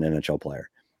Hayton's an NHL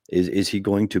player. Is he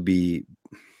going to be...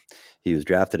 He was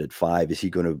drafted at 5. Is he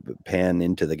going to pan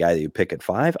into the guy that you pick at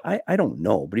 5? I don't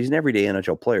know, but he's an everyday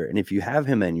NHL player. And if you have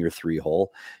him in your 3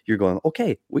 hole, you're going,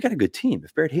 okay, we got a good team.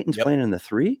 If Barrett Hayton's playing in the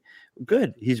 3,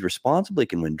 good. He's responsible. He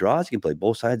can win draws. He can play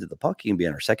both sides of the puck. He can be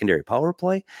on our secondary power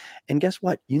play. And guess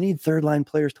what? You need 3rd-line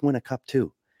players to win a cup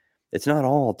too. It's not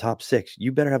all top 6.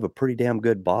 You better have a pretty damn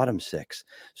good bottom 6.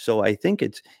 So I think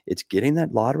it's getting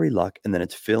that lottery luck, and then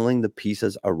it's filling the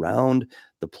pieces around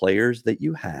the players that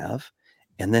you have.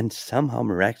 And then somehow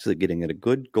miraculously getting at a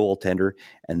good goaltender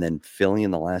and then filling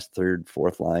in the last 3rd,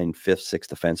 4th line, 5th, 6th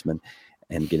defenseman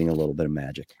and getting a little bit of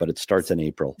magic. But it starts in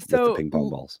April with the ping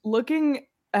pong balls. Looking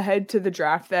ahead to the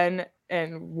draft then,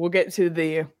 and we'll get to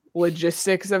the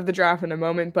logistics of the draft in a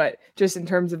moment, but just in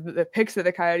terms of the picks that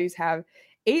the Coyotes have,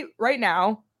 8 right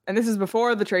now, and this is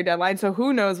before the trade deadline, so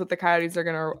who knows what the Coyotes are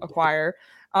going to acquire.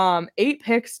 8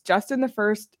 picks just in the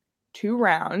first 2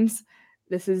 rounds.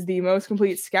 This is the most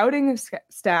complete scouting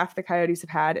staff the Coyotes have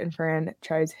had in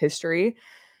franchise history.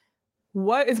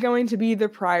 what is going to be the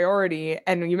priority?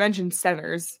 And you mentioned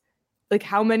centers. Like,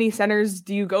 how many centers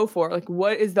do you go for? Like,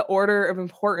 what is the order of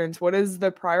importance? What is the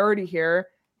priority here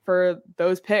for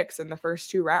those picks in the first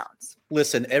 2 rounds?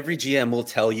 Listen, every GM will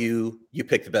tell you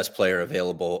pick the best player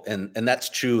available. And that's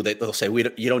true. They'll say,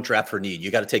 you don't draft for need.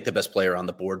 You got to take the best player on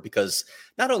the board, because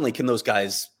not only can those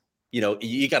guys,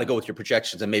 you got to go with your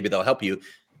projections and maybe they'll help you,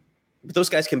 but those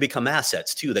guys can become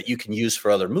assets too that you can use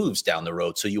for other moves down the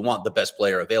road. So you want the best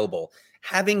player available.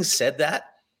 Having said that,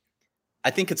 I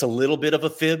think it's a little bit of a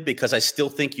fib, because I still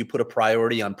think you put a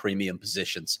priority on premium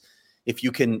positions. If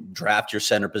you can draft your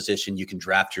center position, you can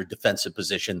draft your defensive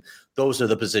position. Those are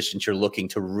the positions you're looking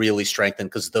to really strengthen,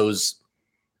 because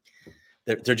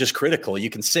they're just critical. You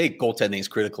can say goaltending is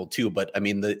critical too, but I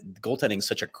mean, the goaltending is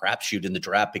such a crapshoot in the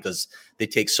draft because they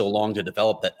take so long to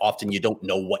develop that often you don't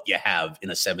know what you have in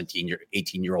a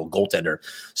 18-year-old goaltender.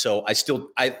 So I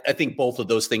think both of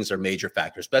those things are major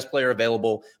factors. Best player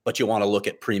available, but you want to look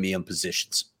at premium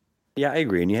positions. Yeah, I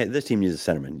agree. And this team needs a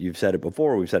centerman. You've said it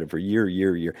before. We've said it for year.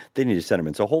 They need a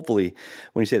centerman. So hopefully,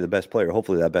 when you say the best player,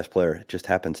 hopefully that best player just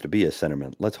happens to be a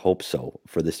centerman. Let's hope so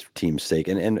for this team's sake.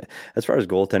 And as far as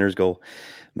goaltenders go,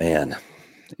 man,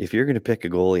 if you're going to pick a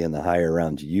goalie in the higher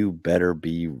rounds, you better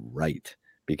be right.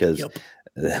 Because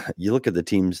you look at the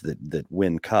teams that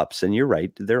win cups, and you're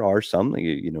right. There are some,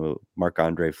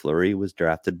 Marc-Andre Fleury was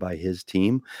drafted by his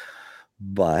team,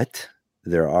 but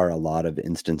there are a lot of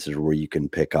instances where you can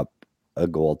pick up a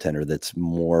goaltender that's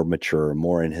more mature,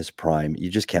 more in his prime. You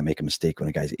just can't make a mistake when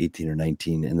a guy's 18 or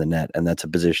 19 in the net. And that's a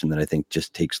position that I think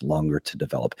just takes longer to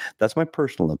develop. That's my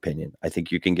personal opinion. I think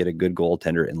you can get a good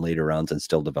goaltender in later rounds and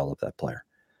still develop that player.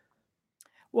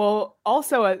 Well,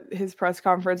 also at his press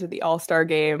conference at the All-Star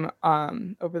game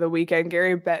over the weekend,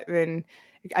 Gary Bettman,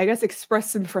 I guess,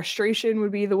 expressed some frustration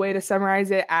would be the way to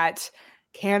summarize it at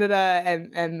Canada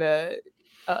and the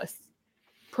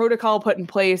protocol put in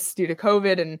place due to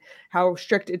COVID and how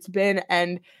strict it's been.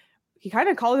 And he kind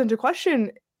of called into question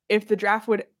if the draft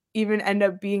would even end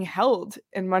up being held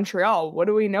in Montreal. What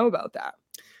do we know about that?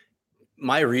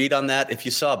 My read on that, if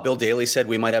you saw Bill Daly said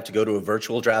we might have to go to a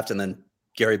virtual draft, and then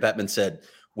Gary Bettman said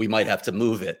we might have to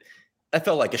move it, that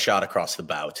felt like a shot across the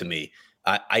bow to me.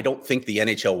 I don't think the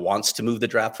NHL wants to move the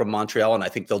draft from Montreal, and I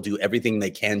think they'll do everything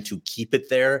they can to keep it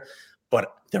there.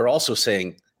 But they're also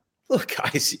saying, look,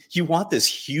 guys, you want this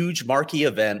huge marquee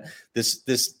event,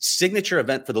 this signature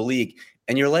event for the league,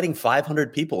 and you're letting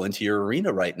 500 people into your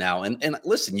arena right now. And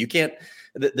listen, you can't,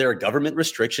 there are government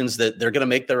restrictions that they're going to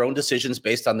make their own decisions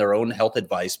based on their own health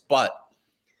advice. But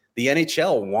the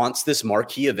NHL wants this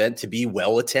marquee event to be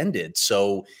well attended.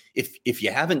 So if you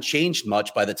haven't changed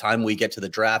much by the time we get to the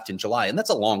draft in July, and that's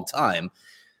a long time,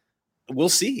 we'll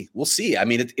see. I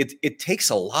mean, it takes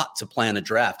a lot to plan a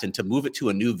draft, and to move it to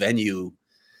a new venue,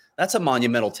 that's a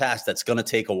monumental task that's going to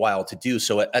take a while to do.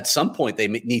 So at some point they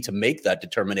need to make that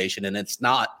determination, and it's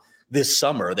not this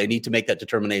summer. They need to make that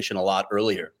determination a lot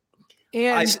earlier.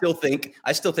 And I still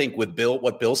think with Bill,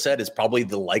 what Bill said is probably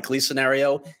the likely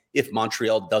scenario. If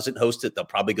Montreal doesn't host it, they'll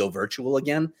probably go virtual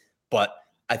again. But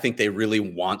I think they really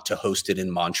want to host it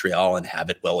in Montreal and have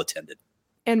it well attended.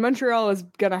 And Montreal is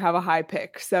going to have a high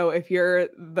pick. So if you're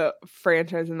the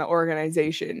franchise and the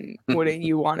organization, wouldn't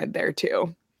you want it there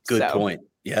too? Good point.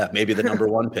 Yeah, maybe the number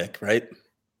 1 pick, right?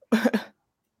 Can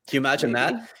you imagine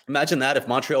that? Imagine that if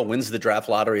Montreal wins the draft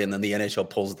lottery and then the NHL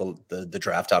pulls the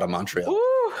draft out of Montreal.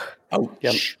 Ooh. Oh,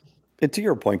 yeah. And to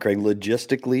your point, Craig,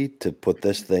 logistically, to put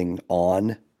this thing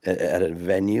on at a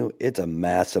venue, it's a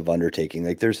massive undertaking.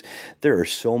 Like there are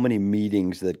so many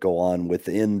meetings that go on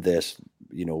within this,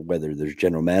 whether there's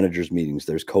general managers meetings,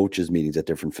 there's coaches meetings at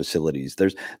different facilities.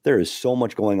 There is so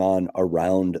much going on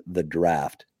around the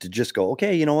draft to just go,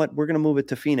 okay, you know what? We're going to move it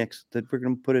to Phoenix, that we're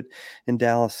going to put it in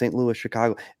Dallas, St. Louis,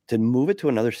 Chicago. To move it to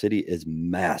another city is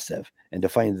massive. And to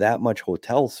find that much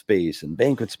hotel space and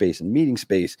banquet space and meeting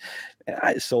space.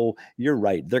 So you're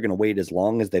right. They're going to wait as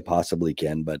long as they possibly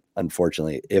can. But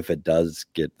unfortunately, if it does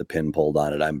get the pin pulled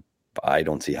on it, I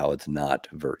don't see how it's not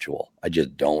virtual. I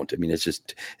just don't. I mean, it's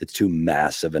too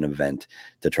massive an event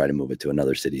to try to move it to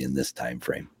another city in this time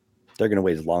frame. They're going to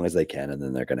wait as long as they can, and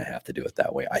then they're going to have to do it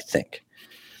that way, I think.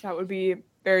 That would be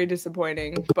very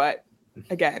disappointing. But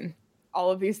again, all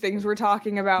of these things we're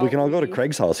talking about. We can all go to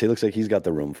Craig's house. He looks like he's got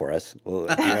the room for us. We'll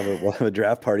have a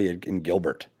draft party in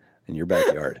Gilbert in your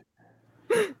backyard.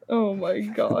 Oh my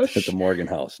gosh. At the Morgan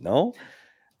house. No?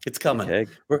 It's coming.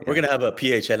 Okay. We're going to have a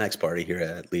PHNX party here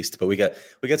at least, but we got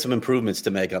some improvements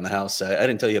to make on the house. I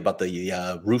didn't tell you about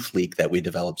the roof leak that we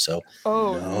developed. So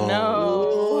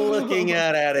no. Looking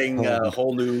at adding a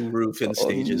whole new roof in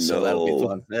stages. No. So that'll be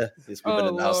fun. We've been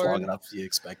in the house long enough. You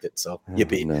expect it. So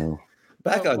yippee. No.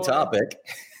 Back on topic.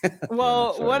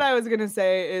 Well, what I was going to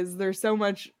say is there's so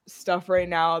much stuff right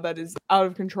now that is out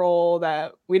of control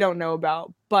that we don't know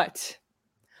about. But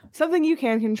something you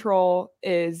can control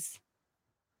is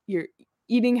you're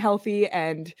eating healthy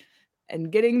and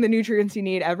getting the nutrients you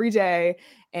need every day.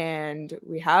 And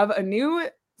we have a new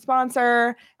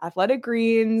sponsor, Athletic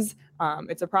Greens.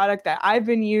 It's a product that I've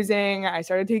been using. I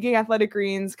started taking Athletic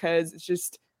Greens because it's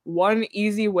just one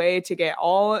easy way to get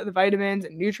all the vitamins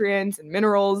and nutrients and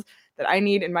minerals that I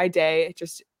need in my day,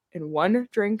 just in one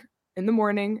drink in the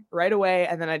morning right away,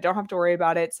 and then I don't have to worry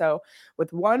about it. So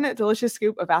with one delicious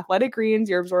scoop of Athletic Greens,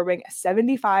 you're absorbing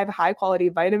 75 high-quality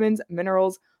vitamins,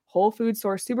 minerals, whole food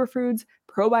source superfoods,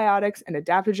 probiotics, and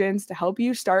adaptogens to help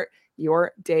you start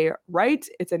your day right.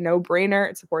 It's a no-brainer.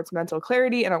 It supports mental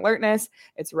clarity and alertness.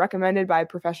 It's recommended by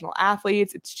professional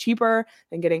athletes. It's cheaper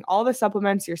than getting all the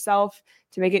supplements yourself.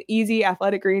 To make it easy,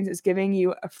 Athletic Greens is giving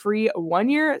you a free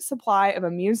 1-year supply of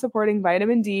immune-supporting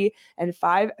vitamin D and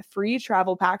 5 free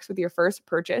travel packs with your first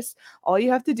purchase. All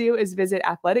you have to do is visit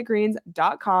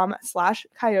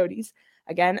athleticgreens.com/coyotes.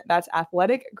 Again, that's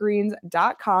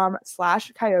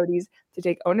athleticgreens.com/coyotes to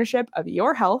take ownership of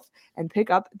your health and pick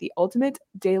up the ultimate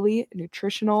daily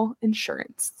nutritional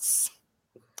insurance.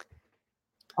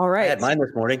 All right. I had mine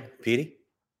this morning, Petey.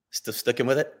 Still sticking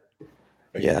with it?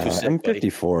 Yeah, I'm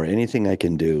 54. Anything I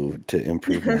can do to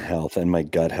improve my health and my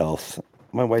gut health.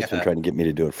 My wife's been trying to get me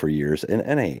to do it for years.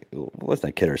 And hey, let's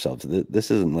not kid ourselves. This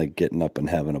isn't like getting up and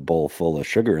having a bowl full of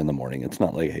sugar in the morning. It's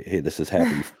not like, hey, this is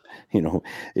happy.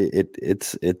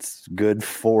 It's good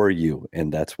for you.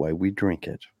 And that's why we drink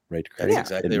it. Right, Craig?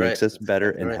 That's exactly right. It makes us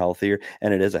better and healthier,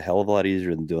 and it is a hell of a lot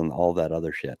easier than doing all that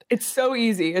other shit. It's so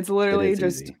easy. It's literally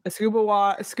just easy. A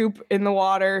scoop in the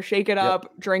water, shake it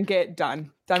up, drink it, done.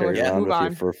 Move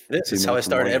on. This is how I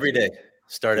start every day.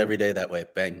 Start every day that way.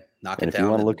 Bang, knock it down. If you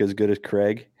want to look as good as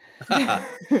Craig,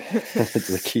 it's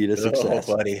the key to success.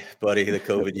 Oh, buddy, the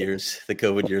COVID years.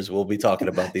 We'll be talking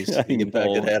about these. You can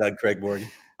back the head on Craig Morgan.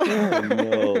 Oh,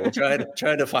 no.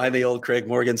 trying to find the old Craig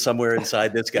Morgan somewhere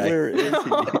inside this guy. Where is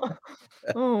he?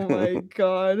 Oh my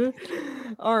God.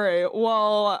 All right.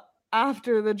 Well,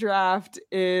 after the draft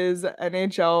is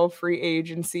NHL free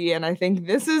agency, and I think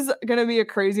this is going to be a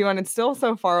crazy one. It's still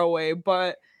so far away,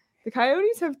 but the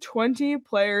Coyotes have 20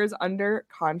 players under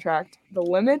contract. The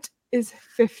limit is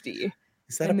 50.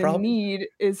 Is that a problem? The need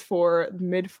is for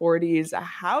mid-40s.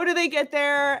 How do they get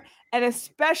there? And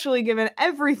especially given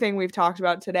everything we've talked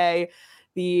about today,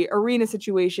 the arena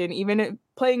situation, even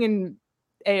playing in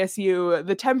ASU,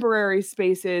 the temporary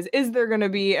spaces, is there going to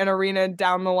be an arena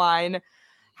down the line?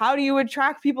 How do you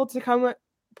attract people to come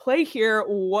play here?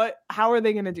 How are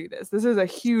they going to do this? This is a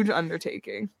huge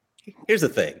undertaking. Here's the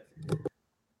thing.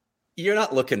 You're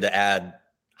not looking to add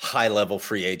high-level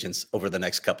free agents over the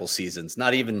next couple seasons,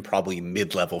 not even probably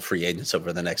mid-level free agents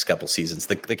over the next couple seasons.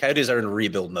 The Coyotes are in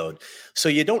rebuild mode, so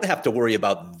you don't have to worry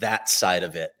about that side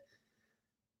of it.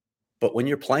 But when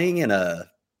you're playing in a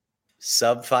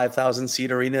sub 5,000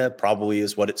 seat arena, probably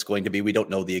is what it's going to be. We don't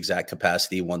know the exact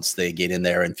capacity once they get in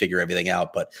there and figure everything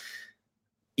out, but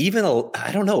even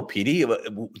I don't know, Petey,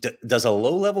 does a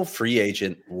low-level free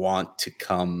agent want to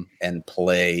come and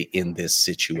play in this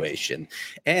situation?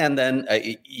 And then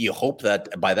you hope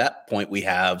that by that point we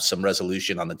have some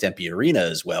resolution on the Tempe Arena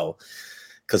as well,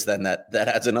 because then that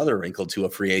adds another wrinkle to a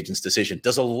free agent's decision.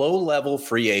 Does a low-level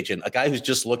free agent, a guy who's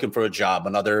just looking for a job,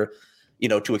 another,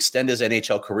 to extend his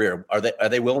NHL career, are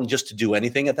they willing just to do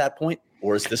anything at that point,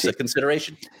 or is this a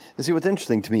consideration? See, what's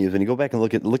interesting to me is when you go back and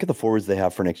look at the forwards they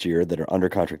have for next year that are under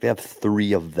contract. They have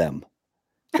 3 of them.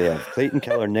 They have Clayton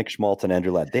Keller, Nick Schmaltz, and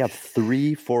Andrew Ladd. They have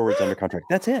 3 forwards under contract.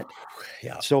 That's it.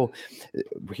 Yeah. So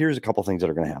here's a couple things that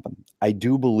are going to happen. I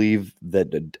do believe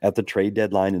that at the trade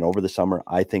deadline and over the summer,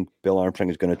 I think Bill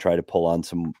Armstrong is going to try to pull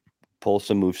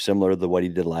some moves similar to what he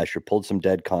did last year, pulled some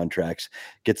dead contracts,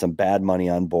 get some bad money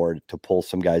on board to pull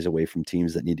some guys away from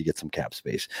teams that need to get some cap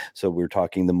space. So we're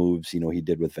talking the moves, he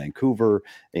did with Vancouver,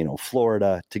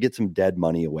 Florida, to get some dead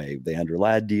money away. The Andrew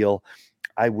Ladd deal,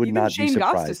 I would even not be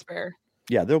surprised.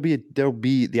 Yeah, there'll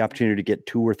be the opportunity to get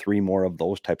 2 or 3 more of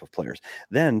those type of players.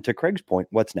 Then to Craig's point,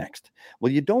 what's next?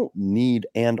 Well, you don't need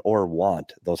and or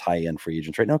want those high-end free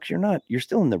agents right now because you're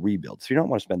still in the rebuild. So you don't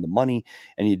want to spend the money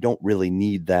and you don't really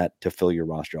need that to fill your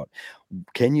roster out.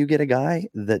 Can you get a guy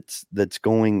that's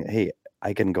going, hey,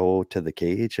 I can go to the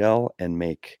KHL and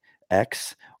make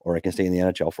X, or I can stay in the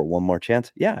NHL for one more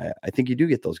chance? Yeah, I think you do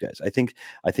get those guys. I think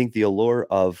the allure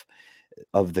of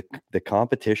the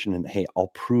competition and, hey, I'll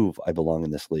prove I belong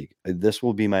in this league. This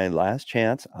will be my last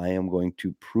chance. I am going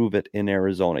to prove it in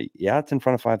Arizona. Yeah, it's in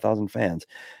front of 5,000 fans,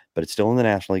 but it's still in the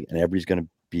National League and everybody's going to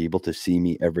be able to see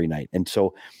me every night. And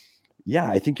so yeah,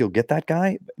 I think you'll get that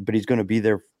guy, but he's going to be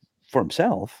there for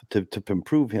himself to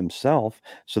improve himself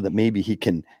so that maybe he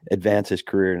can advance his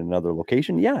career in another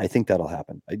location. Yeah, I think that'll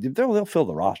happen. They'll fill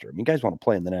the roster. I mean, guys want to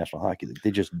play in the National Hockey League.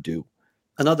 They just do.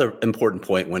 Another important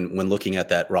point when looking at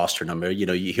that roster number,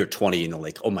 you hear 20,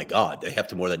 like, oh my God, they have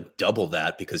to more than double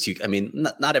that because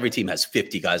not every team has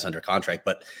 50 guys under contract,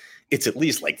 but it's at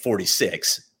least like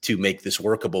 46 to make this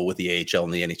workable with the AHL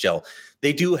and the NHL.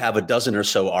 They do have a dozen or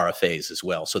so RFAs as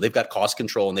well. So they've got cost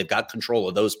control and they've got control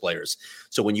of those players.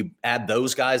 So when you add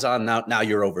those guys on, now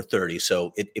you're over 30.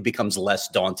 So it becomes less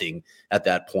daunting at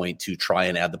that point to try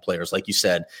and add the players. Like you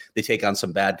said, they take on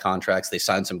some bad contracts. They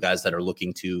sign some guys that are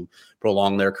looking to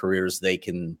prolong their careers. They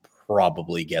can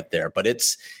probably get there, but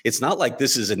it's not like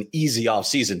this is an easy off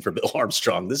season for Bill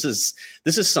Armstrong. This is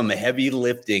some heavy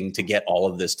lifting to get all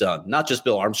of this done. Not just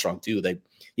Bill Armstrong too. They,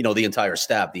 the entire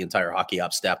staff, the entire hockey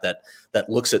ops staff that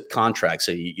looks at contracts.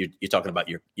 So you're talking about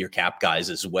your cap guys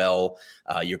as well.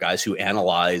 Your guys who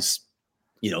analyze,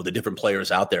 the different players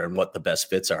out there and what the best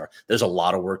fits are. There's a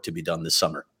lot of work to be done this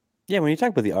summer. Yeah, when you talk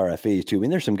about the RFAs too, I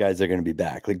mean, there's some guys that are going to be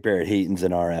back, like Barrett Hayton's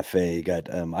an RFA. You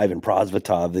got Ivan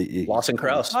Prosvetov, Lawson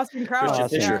Krause.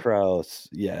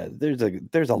 Yeah,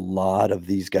 there's a lot of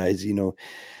these guys.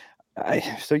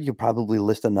 So you could probably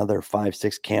list another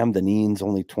 5-6. Cam Dineen's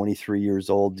only 23 years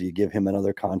old. Do you give him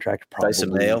another contract? Probably.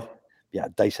 Dyson Mayo. Yeah,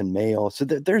 Dyson Mayo. So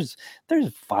there's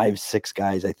 5-6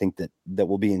 guys I think that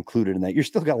will be included in that. You're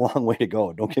still got a long way to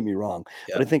go. Don't get me wrong,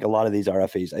 but I think a lot of these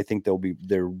RFAs, I think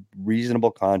they're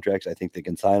reasonable contracts. I think they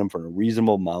can sign them for a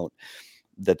reasonable amount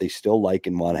that they still like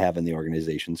and want to have in the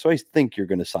organization. So I think you're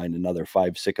going to sign another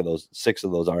 5-6 of those. 6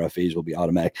 of those RFAs will be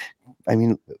automatic. I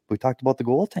mean, we talked about the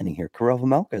goaltending here. Karel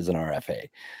Vejmelka is an RFA.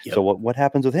 Yep. So what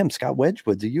happens with him? Scott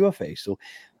Wedgwood's a UFA. So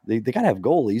they got to have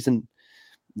goalies, and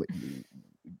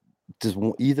does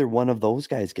either one of those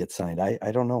guys get signed?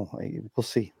 I don't know. We'll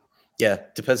see. Yeah,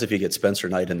 depends if you get Spencer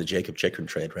Knight in the Jacob Chikrin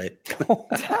trade, right? Put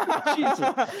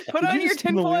on your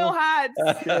tinfoil hats.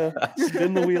 Yeah,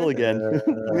 spin the wheel again.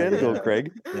 We had to go,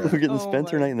 Craig. We're getting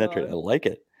Spencer Knight in that trade. I like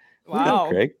it. Wow,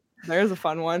 Craig. There's a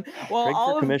fun one. Well, Craig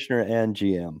for commissioner and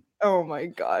GM. Oh my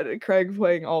God, Craig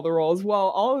playing all the roles. Well,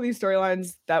 all of these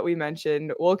storylines that we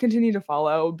mentioned will continue to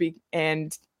follow,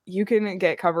 and you can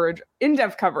get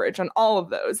in-depth coverage on all of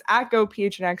those at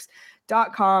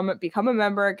gophnx.com. Become a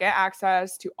member, get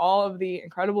access to all of the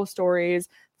incredible stories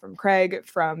from Craig,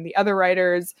 from the other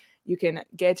writers. You can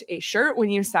get a shirt when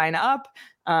you sign up.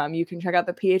 You can check out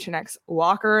the PHNX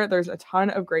locker. There's a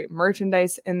ton of great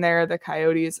merchandise in there. The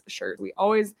Coyotes shirt. We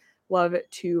always love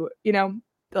to,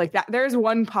 like that. There's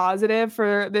one positive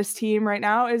for this team right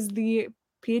now is the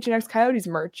PHNX Coyotes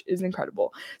merch is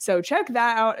incredible. So check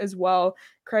that out as well.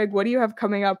 Craig, what do you have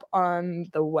coming up on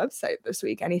the website this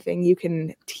week? Anything you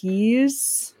can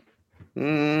tease?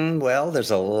 Well,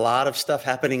 there's a lot of stuff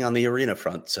happening on the arena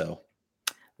front. So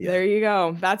there you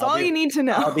go. That's all you need to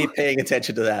know. I'll be paying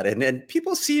attention to that. And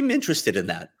people seem interested in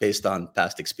that based on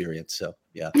past experience. So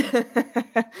yeah.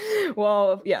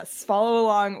 Well, yes, follow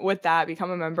along with that.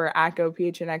 Become a member at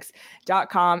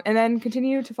gophnx.com and then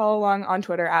continue to follow along on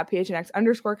Twitter at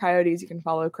PHNX_Coyotes. You can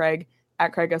follow Craig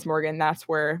at Craig S. Morgan. That's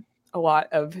where a lot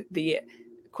of the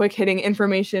quick hitting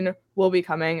information will be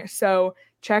coming. So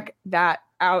check that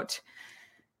out.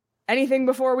 Anything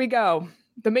before we go?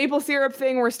 The maple syrup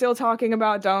thing we're still talking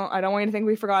about. I don't want you to think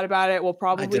we forgot about it. We'll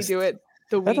probably do it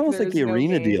the week. That's almost like the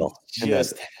arena deal.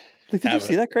 Did you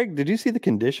see that, Craig? Did you see the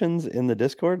conditions in the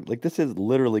Discord? Like, this is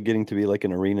literally getting to be like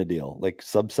an arena deal, like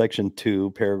subsection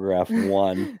 2, paragraph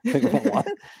 1. What?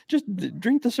 Just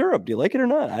drink the syrup. Do you like it or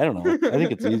not? I don't know. I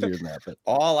think it's easier than that. But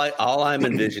all I'm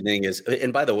envisioning is,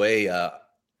 and by the way,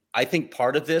 I think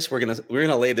part of this we're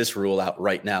gonna lay this rule out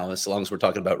right now. As long as we're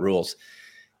talking about rules,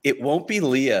 it won't be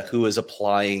Leah who is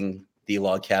applying the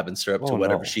log cabin syrup to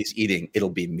whatever she's eating. It'll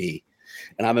be me.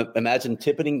 And I'm imagine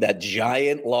tipping that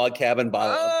giant log cabin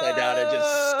bottle upside down and just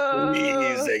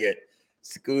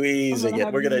squeezing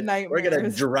it. We're gonna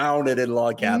drown it in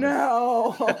log cabin.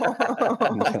 No.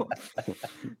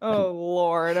 Oh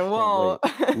Lord. Well,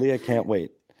 Leah can't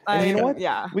wait. And you know what?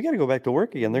 Yeah. We got to go back to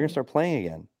work again. They're gonna start playing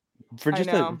again for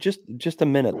just a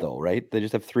minute though, right? They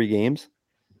just have 3 games.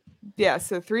 Yeah,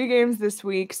 so 3 games this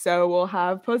week. So we'll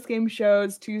have post-game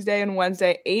shows Tuesday and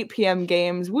Wednesday, 8 p.m.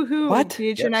 games. Woohoo! What?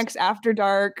 PHNX After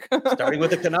Dark. Starting with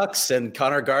the Canucks and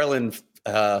Connor Garland.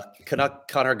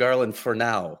 Connor Garland for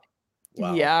now.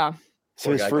 Wow. Yeah.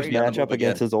 So his first matchup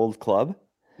against his old club.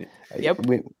 Yep.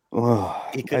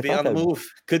 He could be on the move.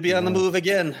 Could be on the move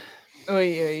again.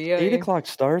 8 o'clock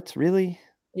starts, really?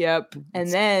 Yep.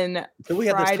 And then we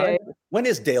have Friday. This time? When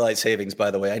is daylight savings,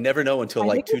 by the way? I never know until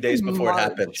like 2 days before it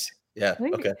happens. Yeah.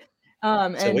 Okay.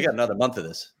 So we got another month of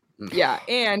this. Yeah,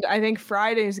 and I think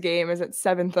Friday's game is at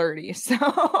 7:30.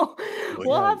 So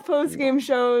we'll have post-game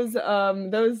shows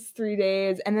those 3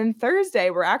 days. And then Thursday,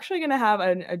 we're actually going to have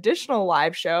an additional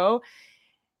live show.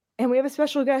 And we have a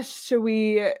special guest. Should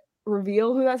we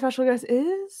reveal who that special guest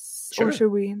is? Sure. Or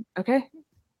should we? Okay.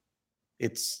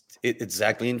 It's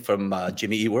Zach Lean from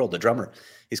Jimmy Eat World, the drummer.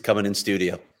 He's coming in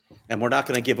studio. And we're not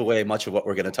going to give away much of what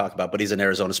we're going to talk about, but he's an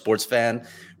Arizona sports fan.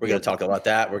 We're going to talk about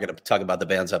that. We're going to talk about the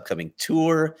band's upcoming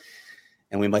tour,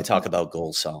 and we might talk about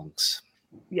goal songs.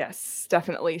 Yes,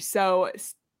 definitely. So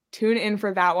tune in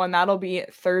for that one. That'll be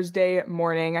Thursday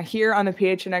morning here on the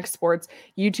PHNX Sports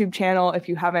YouTube channel. If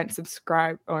you haven't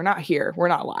subscribed, or not here, we're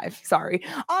not live. Sorry.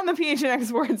 On the PHNX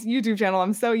Sports YouTube channel.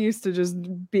 I'm so used to just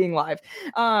being live.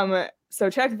 So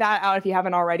check that out if you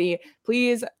haven't already.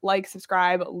 Please like,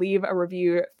 subscribe, leave a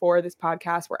review for this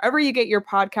podcast wherever you get your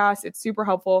podcasts. It's super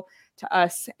helpful to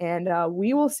us. And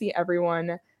we will see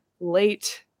everyone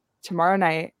late tomorrow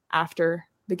night after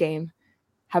the game.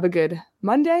 Have a good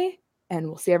Monday, and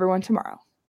we'll see everyone tomorrow.